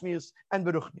begashmius and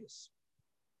beruchnius.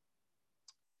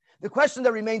 The question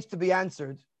that remains to be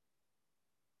answered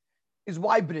is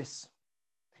why bris?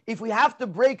 If we have to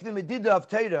break the medida of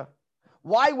Torah,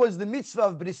 why was the mitzvah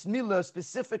of bris milah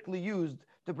specifically used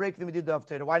to break the medidah of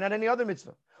Torah? Why not any other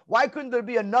mitzvah? Why couldn't there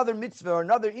be another mitzvah or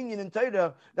another inyan in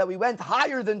Torah that we went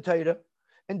higher than Torah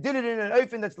and did it in an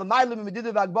oifen that's l'mayla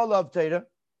medidah v'agbala of Torah,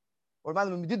 or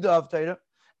l'mayla medidah of Torah?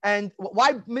 And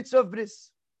why mitzvah of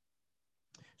bris?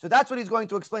 So that's what he's going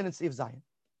to explain in Sif Zayin.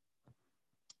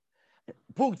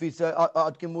 Punkt wie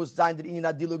muss sein der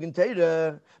Inyan Dilug in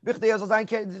Torah.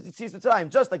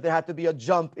 Just like there had to be a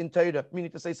jump in Torah,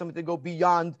 meaning to say something to go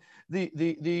beyond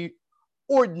the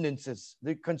ordinances,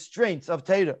 the constraints of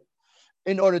Torah,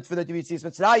 in order for there to be Tzis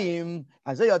Mitzrayim.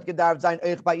 Azayat gedarf sein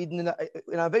euch bei Yidden in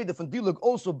Aveda von Dilug,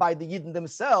 also by the Yidden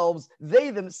themselves.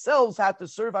 They themselves had to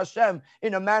serve Hashem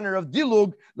in a manner of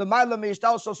Dilug, the Ma'ala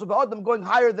me'ishtalshal them going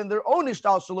higher than their own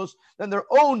ishtalshalus, than their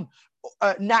own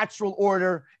natural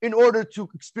order, in order to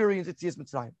experience Yetzias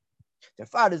Mitzrayim.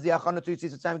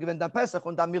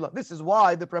 This is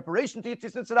why the preparation to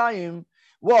Yetzias Mitzrayim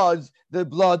was the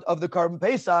blood of the Karban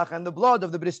Pesach and the blood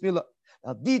of the Bris Milah.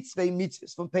 Now, these two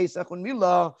mitzvahs from Pesach and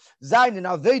Milah,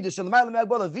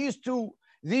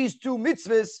 these two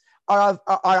mitzvahs are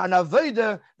an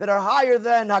Aveda that are higher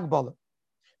than Hagbala.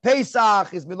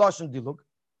 Pesach is Miloshen Dilug.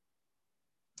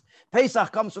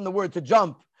 Pesach comes from the word to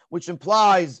jump, which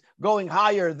implies going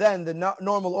higher than the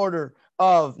normal order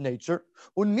of nature.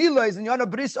 Und Milah is in Yana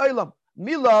Bris Olam.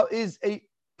 Milah is a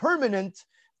permanent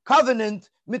covenant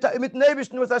mit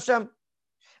Neibishn with Hashem.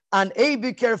 An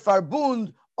Ebiker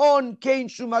Farbund on Kain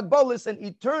Shumagbolis, an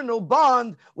eternal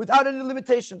bond without any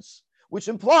limitations, which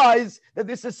implies that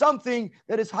this is something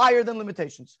that is higher than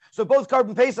limitations. So both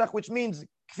Karban Pesach, which means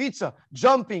kvitza,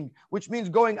 jumping, which means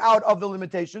going out of the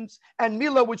limitations, and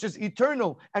Milah, which is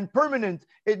eternal and permanent,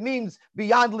 it means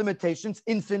beyond limitations,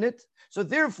 infinite. So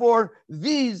therefore,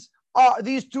 these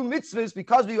two mitzvahs,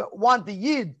 because we want the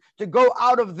Yid to go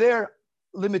out of their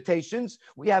limitations,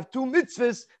 we have two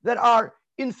mitzvahs that are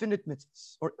infinite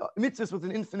mitzvahs, or mitzvahs with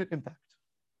an infinite impact.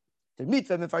 And this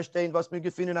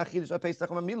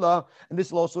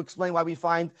will also explain why we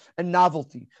find a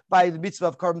novelty by the mitzvah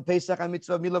of Karban Pesach and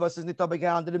mitzvah of Milah versus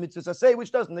Nitabagah under the mitzvah Aseh,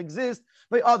 which doesn't exist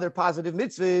by other positive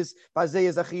mitzvahs. Bazeh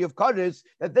is a chi of Kaddis,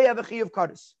 that they have a chi of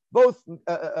Kaddis. Both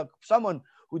someone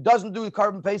who doesn't do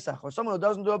Karban Pesach or someone who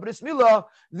doesn't do a Bris Milah,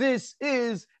 this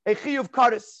is a chi of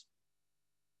Kaddis.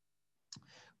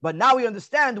 But now we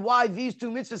understand why these two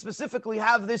mitzvahs specifically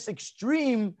have this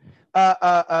extreme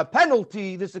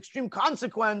penalty, this extreme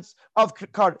consequence of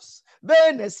kares.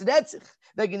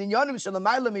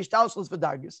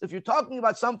 If you're talking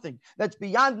about something that's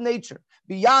beyond nature,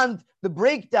 beyond the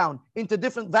breakdown into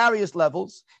different various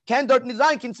levels, you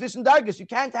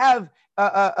can't have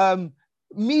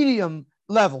medium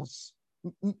levels,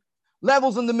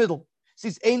 levels in the middle.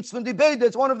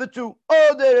 It's one of the two.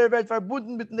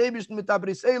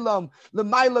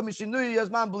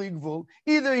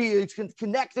 Either he is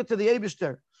connected to the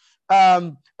Eibishter,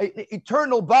 an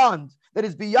eternal bond that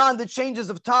is beyond the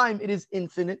changes of time, it is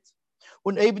infinite.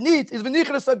 Otherwise,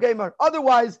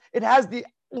 it has the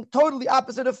totally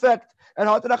opposite effect.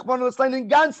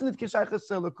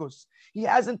 He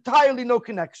has entirely no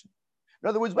connection. In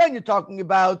other words, when you're talking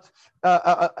about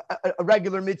a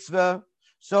regular mitzvah,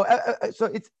 so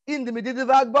it's in the Medidah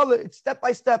V'Agbala, it's step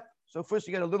by step. So first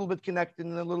you get a little bit connected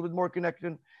and a little bit more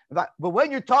connected. But when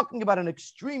you're talking about an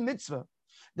extreme mitzvah,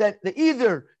 that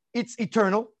either it's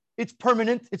eternal, it's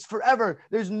permanent, it's forever,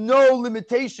 there's no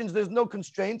limitations, there's no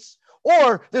constraints,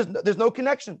 or there's no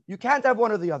connection. You can't have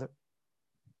one or the other.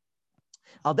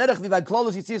 Al derech wie bei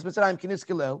Klolos Yetzias Mitzrayim kinis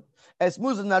kilel, es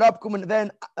müssen herabkommen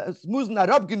werden, es müssen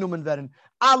herabgenommen werden,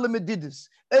 alle Medidas,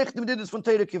 echt die Medidas von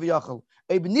Torah kiviyachal,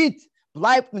 eben nicht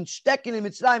bleibt man stecken in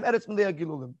Mitzrayim, eretz von der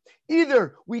Gilulim.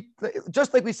 Either we,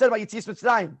 just like we said about Yetzias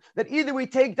Mitzrayim, that either we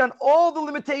take down all the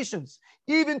limitations,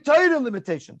 even Torah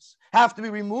limitations have to be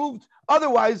removed,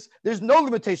 otherwise there's no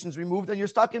limitations removed, and you're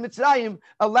stuck in Mitzrayim,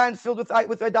 a land filled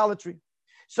with idolatry.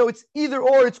 So it's either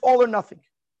or, it's all or nothing.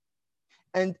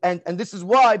 And this is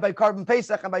why by Karban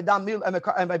Pesach and by Dam Mil and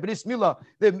by Bris Milah,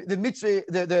 the mitzvah,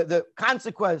 the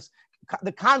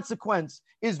consequence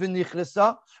is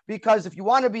v'nichresa, because if you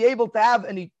want to be able to have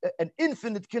an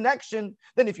infinite connection,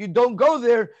 then if you don't go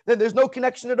there, then there's no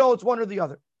connection at all. It's one or the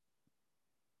other.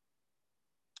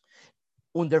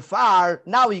 Underfar,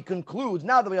 now he concludes,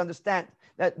 now that we understand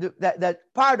that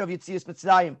part of Yetzias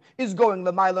Mitzrayim is going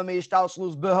l'mayla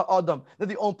me'ishtalshlus b'ha'adam, that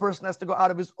the own person has to go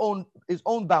out of his own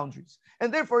boundaries,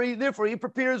 and therefore he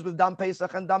prepares with Dam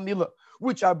Pesach and Dam Milah,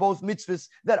 which are both mitzvahs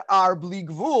that are bli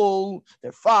gvul.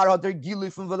 They're far out their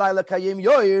gilu from v'layla kayem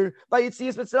yoyer by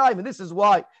Yetzias Mitzrayim, and this is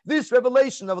why this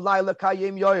revelation of Layla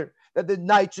kayem yoyer, that the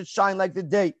night should shine like the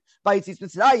day, By Yitzis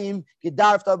Mitzrayim,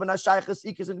 Gedarf Taban Hashaychas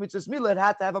Ikas and Mitzvahs Milah, it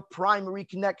had to have a primary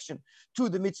connection to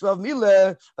the Mitzvah of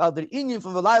Milah, while the Inyan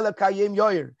from Velayla Kayem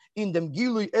Yoyer, in them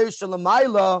Gilui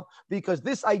Ershalamaila, because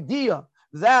this idea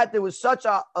that there was such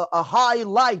a high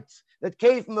light that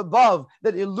came from above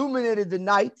that illuminated the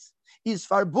night is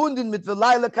verbunden mit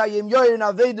Velayla Kayem Yoyer in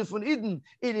Aveda von Eden.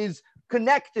 It is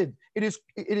connected. It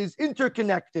is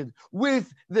interconnected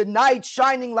with the night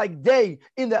shining like day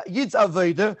in the Yitz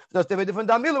Aveda. That's the Aveda von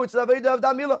Damila, which is the Aveda of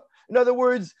Damila. In other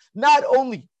words, not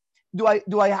only do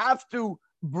I have to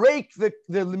break the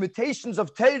limitations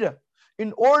of Torah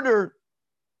in order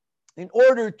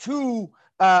to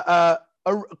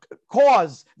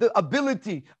cause the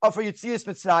ability of a Yitzias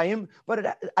Mitzrayim,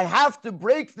 but I have to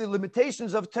break the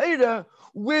limitations of Torah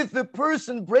with the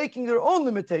person breaking their own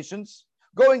limitations,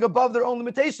 going above their own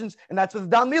limitations, and that's with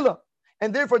Dam Milah.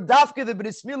 And therefore, Dafke, the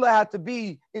Bris Milah had to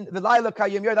be in the Laila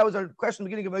Kayem Yer. That was our question at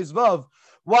the beginning of Ezvav.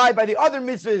 Why, by the other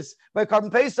mitzvahs, by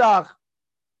Karban Pesach,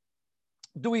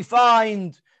 do we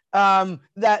find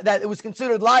that it was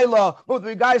considered Laila, but with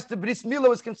regards to Bris Milah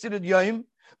was considered Yom?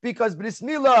 Because Bris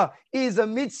Milah is a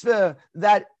mitzvah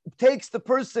that takes the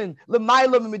person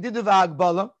L'mayla M'medidav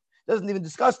Ha'agbala. Doesn't even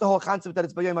discuss the whole concept that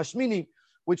it's B'yom Hashmini,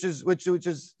 which is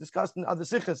discussed in other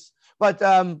sikhs. But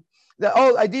the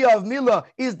whole idea of Milah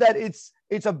is that it's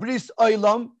a Bris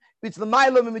Olam. It's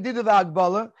L'mayla M'medidav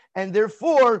Ha'agbala, and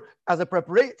therefore, as a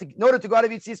preparation, in order to go out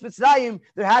of Yitzias Mitzrayim,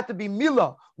 there had to be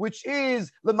Milah, which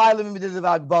is L'mayla M'medidav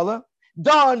Ha'agbala,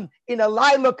 done in a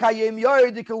Laila Kayem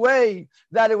Yoredik way,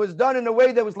 that it was done in a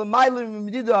way that was L'mayla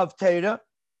M'medidav of Torah,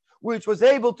 which was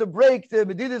able to break the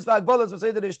Medidas Vagbalas of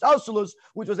Seder Ishtalsulus,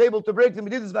 which was able to break the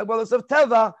Medidas Vagbalas of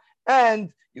Teva,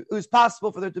 and it was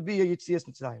possible for there to be a Yitzias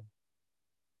Mitzrayim.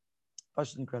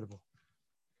 That's incredible.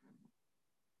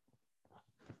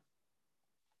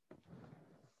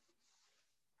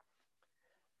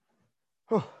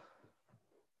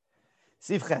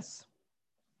 Sivches.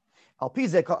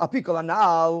 Alpikol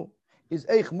anal is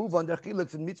eich move on der Chelek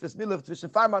from mitzvahs milah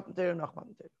zwischen far Matan Torah and nach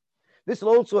Matan Torah. This will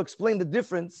also explain the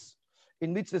difference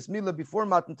in mitzvahs milah before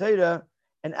Matan Torah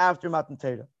and after Matan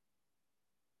Torah.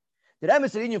 The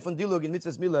emes inyan von dilug in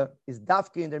mitzvahs milah is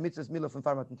dafke in der mitzvahs milah from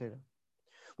far Matan Torah.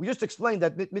 We just explained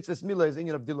that mitzvahs milah is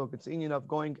inyan of dilug. It's inyan of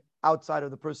going outside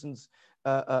of the person's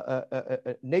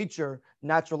nature,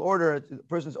 natural order, the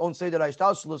person's own seder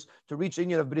ha'ishtalshelus to reach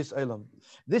inyan of bris olam.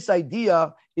 This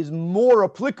idea is more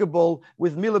applicable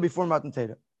with milah before Matan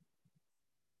Torah.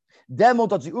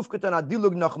 Was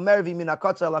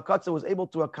able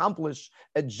to accomplish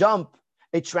a jump,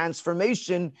 a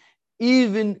transformation,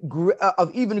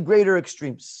 of even greater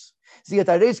extremes. It took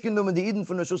the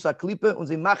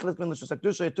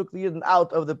Yidden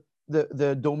out of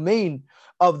the domain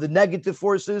of the negative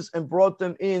forces and brought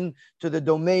them in to the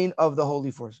domain of the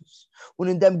holy forces.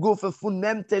 Within that,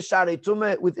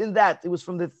 it was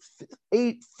from the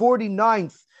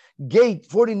 49th gate,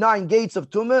 49 gates of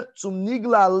Tumah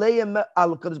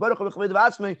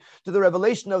to the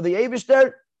revelation of the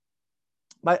Eibishter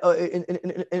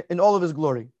in all of his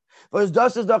glory.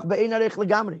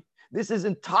 This is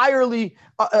entirely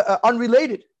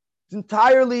unrelated. It's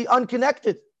entirely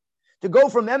unconnected. To go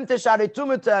from Emte Shari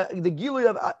Tumah to the Gilui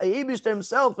of Eibishter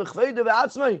himself,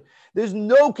 there's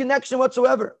no connection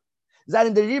whatsoever.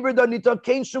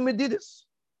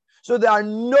 So there are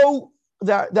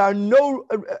no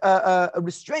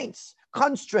restraints,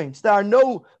 constraints. There are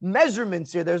no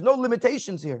measurements here. There's no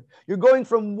limitations here. You're going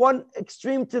from one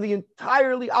extreme to the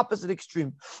entirely opposite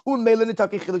extreme.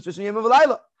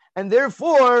 And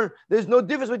therefore, there's no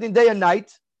difference between day and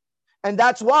night. And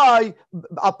that's why,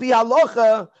 api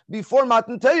halacha, before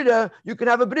Matan Torah, you can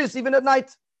have a bris even at night.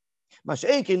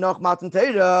 Mash'enki noch Matan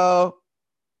Torah.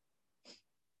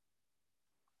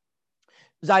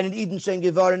 Zayin in Eden shen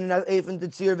geworden in even the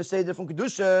tzir v'seder from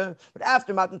kedusha. But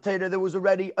after Matan Torah, there was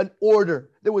already an order.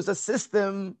 There was a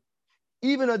system,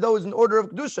 even though there was an order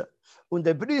of kedusha. Und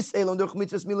der bris elon durch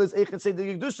mitzvahs milah is eichet seder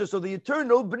kedusha. So the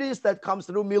eternal bris that comes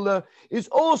through milah is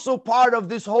also part of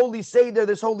this holy seder,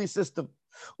 this holy system.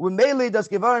 Therefore,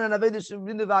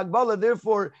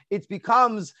 it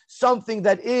becomes something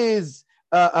that is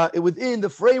within the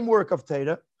framework of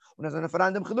Torah.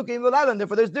 And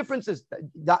therefore, there's differences.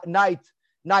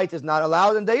 Night is not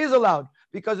allowed and day is allowed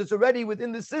because it's already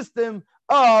within the system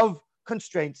of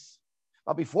constraints.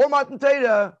 But before Matan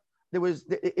Torah, it was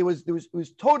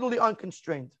totally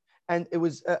unconstrained, and it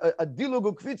was a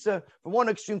dilugu kvitza from one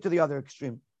extreme to the other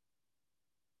extreme.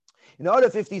 In order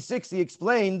 56, he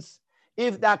explains.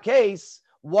 If that case,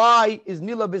 why is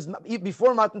Milah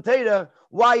before Matan Torah?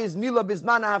 Why is Milah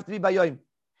Bismana have to be Bayoim?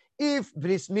 If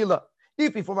Bris Milah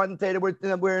If before Matan Torah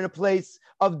we're in a place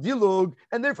of dilug,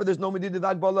 and therefore there's no medida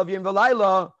v'agbala of yom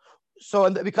v'layla. So,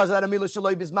 and because of that, a milah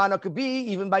shaloi bismana could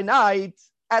be even by night,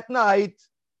 at night.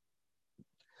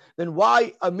 Then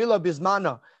why a milah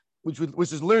bismana, which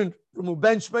is learned from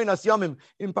Uben Shmeinas Yamim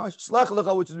in Parshas Shlach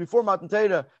Lecha, which is before Matan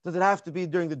Torah, does it have to be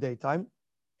during the daytime?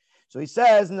 So he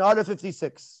says in order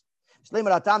 56.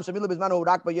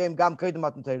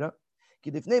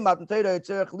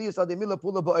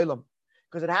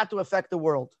 Because it had to affect the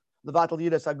world. Because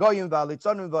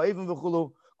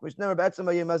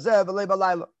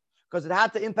it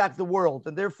had to impact the world,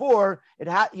 and therefore it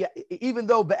had, even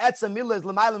though be'etzem milah is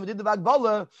l'mayla medida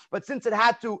v'agbala, but since it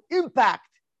had to impact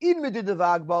in medida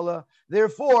v'agbala,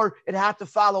 therefore it had to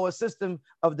follow a system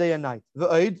of day and night.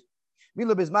 V'oid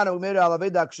milah bizman u'meira al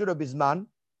aveda akshura bizman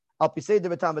al pisei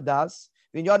devetam v'das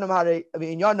v'inyanam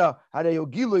harei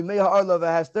yogilu mei ha'arla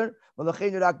v'hester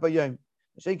v'lachein rak b'yom.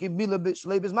 The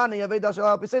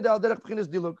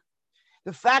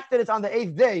fact that it's on the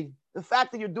 8th day, the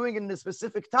fact that you're doing it in a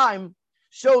specific time,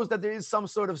 shows that there is some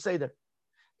sort of seder.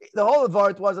 The whole of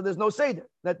it was that there's no seder.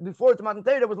 That before Matan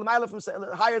Torah was l'mayla from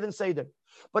higher than seder.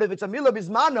 But if it's a milah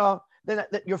bismana, then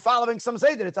that you're following some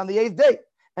seder. It's on the 8th day,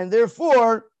 and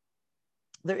therefore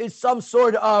there is some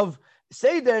sort of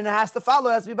seder, and it has to follow.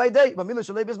 It has to be by day. But milah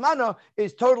shalei bismana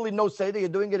is totally no seder. You're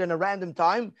doing it in a random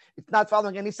time. It's not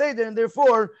following any seder, and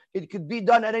therefore it could be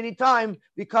done at any time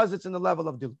because it's in the level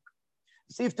of diluk.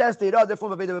 Sif test the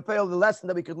lesson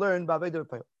that we could learn by Veda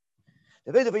V'Peil.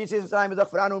 The Veda V'Yitzis time is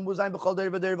Achvaranu Muzayim B'Chol Dei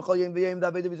V'Dei B'Chol Yom V'Yom.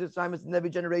 The Veda V'Yitzis time is in every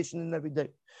generation and every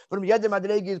day. From Yeder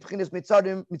Madregi is B'chinas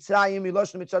Mitzarim, Mitzrayim,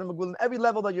 Miloshim, Mitzarim, Magulim. Every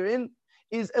level that you're in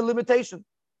is a limitation.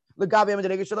 L'Gabi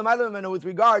Madregi Shalom Alam, with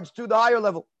regards to the higher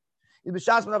level. If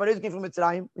B'Shas Manavarez came from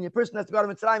Mitzrayim, when your person has to go out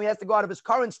of Mitzrayim, he has to go out of his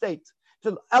current state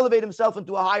to elevate himself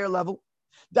into a higher level.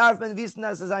 You have to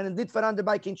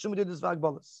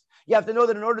know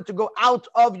that in order to go out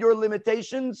of your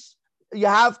limitations,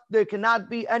 there cannot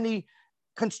be any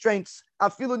constraints.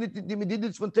 Not even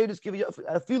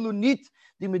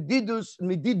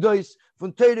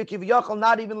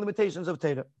limitations of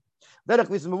Torah.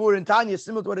 In Tanya,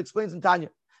 similar to what it explains in Tanya.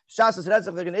 If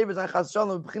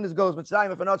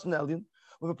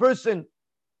a person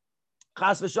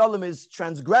Chas v'shalom is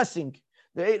transgressing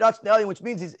the alien, which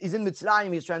means he's in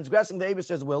Mitzrayim, he's transgressing the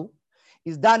Eibishter's will.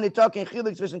 He's done talking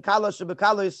chilik between kalos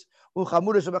shebekalos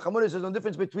uchamuris shebechamuris. There's no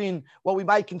difference between what we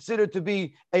might consider to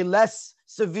be a less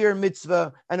severe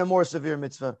mitzvah and a more severe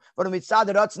mitzvah. But a mitzvah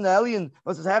the ratzon alien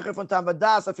was hecher von tam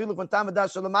vadas, a filuk von tam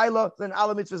vadas shalamayla, then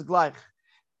alle mitzvahs gleich.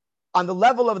 On the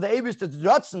level of the Eibishter's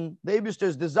ratzon, the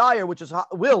Eibishter's desire, which is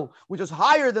will, which is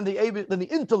higher than the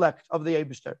intellect of the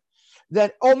Eibishter, then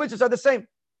all mitzvahs are the same.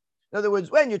 In other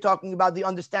words, when you're talking about the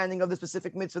understanding of the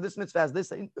specific mitzvah, this mitzvah has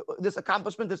this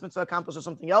accomplishment, this mitzvah accomplishes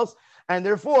something else, and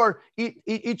therefore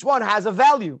each one has a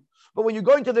value. But when you're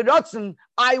going to the Ratzon,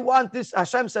 I want this,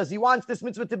 Hashem says He wants this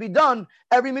mitzvah to be done,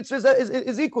 every mitzvah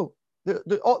is equal.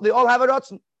 They all have a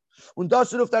Ratzon. And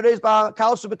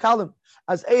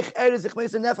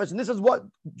this is what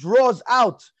draws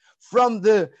out from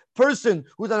the person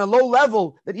who's on a low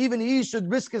level, that even he should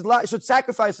risk his life, should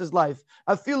sacrifice his life.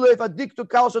 I feel if I dig to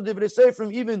kalsha divrei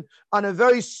from even on a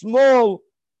very small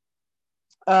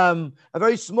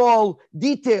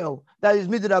detail that is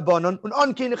midrabanan,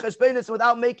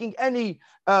 without making any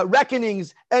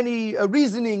reckonings, any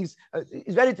reasonings,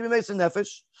 is ready to be made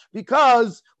nefesh.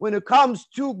 Because when it comes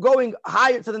to going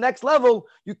higher to the next level,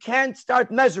 you can't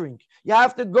start measuring. You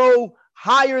have to go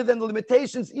higher than the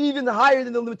limitations, even higher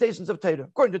than the limitations of Torah.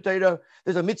 According to Torah,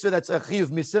 there's a mitzvah that's a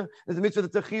chiyuv misa. There's a mitzvah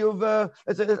that's a chiyuv,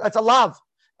 that's a lav.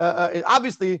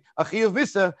 Obviously, a chiyuv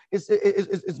misa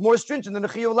is more stringent than a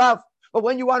chiyuv lav. But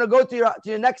when you want to go to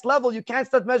your next level, you can't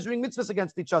start measuring mitzvahs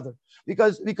against each other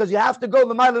because you have to go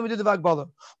l'mayla v'did v'agbala.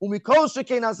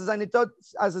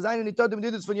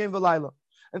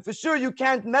 And for sure, you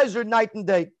can't measure night and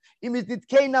day. You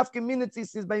can't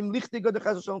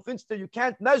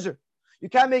measure. You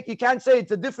can't say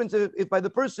it's a difference if by the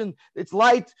person it's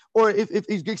light or if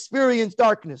he's experienced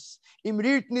darkness.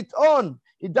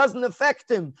 It doesn't affect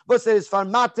him.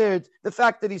 The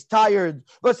fact that he's tired.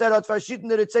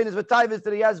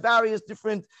 That he has various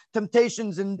different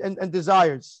temptations and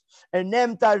desires. He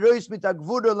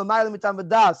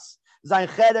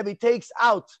takes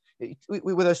out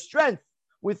with a strength,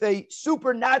 with a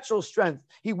supernatural strength.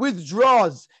 He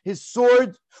withdraws his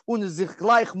sword and he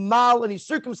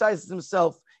circumcises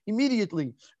himself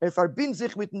immediately. What does it mean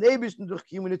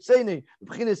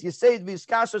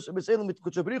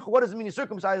he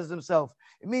circumcises himself?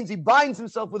 It means he binds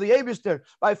himself with the Eibishter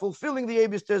by fulfilling the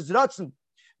Eibishter's ratzon.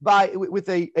 with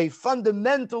a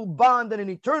fundamental bond and an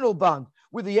eternal bond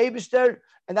with the Eibishter,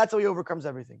 and that's how he overcomes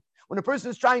everything. When a person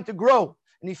is trying to grow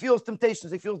and he feels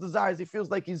temptations, he feels desires, he feels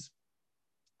like he's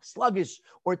sluggish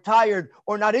or tired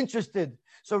or not interested.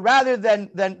 So rather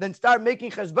than start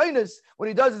making cheshbonus, what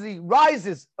he does is he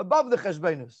rises above the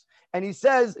cheshbonus. And he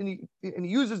says, and he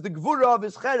uses the gvura of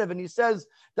his cherev, and he says,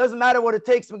 doesn't matter what it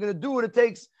takes, I'm going to do what it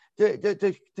takes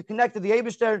to connect to the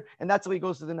Eibishter, and that's how he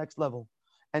goes to the next level.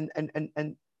 And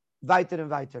weiter and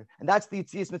weiter. And that's the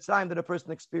Yitzias Mitzrayim that a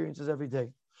person experiences every day.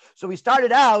 So we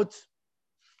started out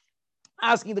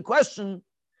asking the question,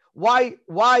 why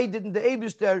didn't the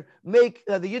Eibishter make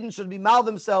the Yidden should be mal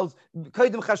themselves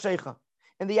kodim chashecha?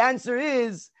 And the answer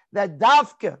is that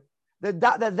davke,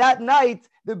 that night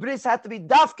the bris had to be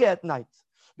davke at night,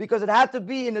 because it had to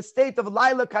be in a state of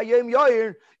laila kayem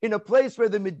yoyer, in a place where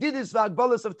the medidis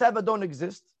v'agbalas of teva don't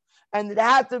exist, and it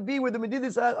had to be where the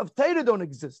medidis of Torah don't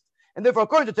exist, and therefore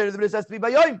according to Torah the bris has to be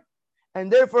bayom. And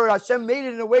therefore Hashem made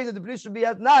it in a way that the bris should be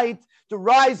at night to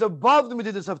rise above the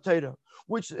medidis of Torah,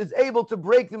 which is able to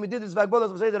break the medidis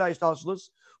v'agbalas of Seder HaYishtalshlus,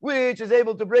 which is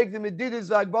able to break the medidis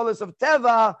v'agbalas of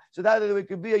Teva, so that it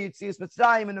could be a Yitzias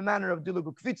Mitzrayim in a manner of Dilug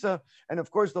Ukvitza. And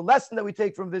of course, the lesson that we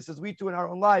take from this is we too in our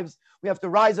own lives, we have to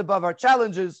rise above our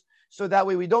challenges, so that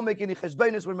way we don't make any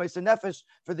cheshbonus when Moshe Nefesh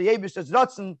for the Eibishter's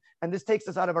Ratzon, and this takes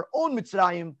us out of our own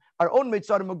Mitzrayim, our own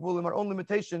Mitzrayim Magbulim, our own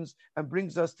limitations, and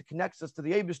connects us to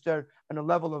the Eibishter on a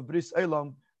level of Bris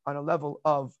Elam, on a level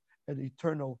of an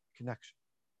eternal connection.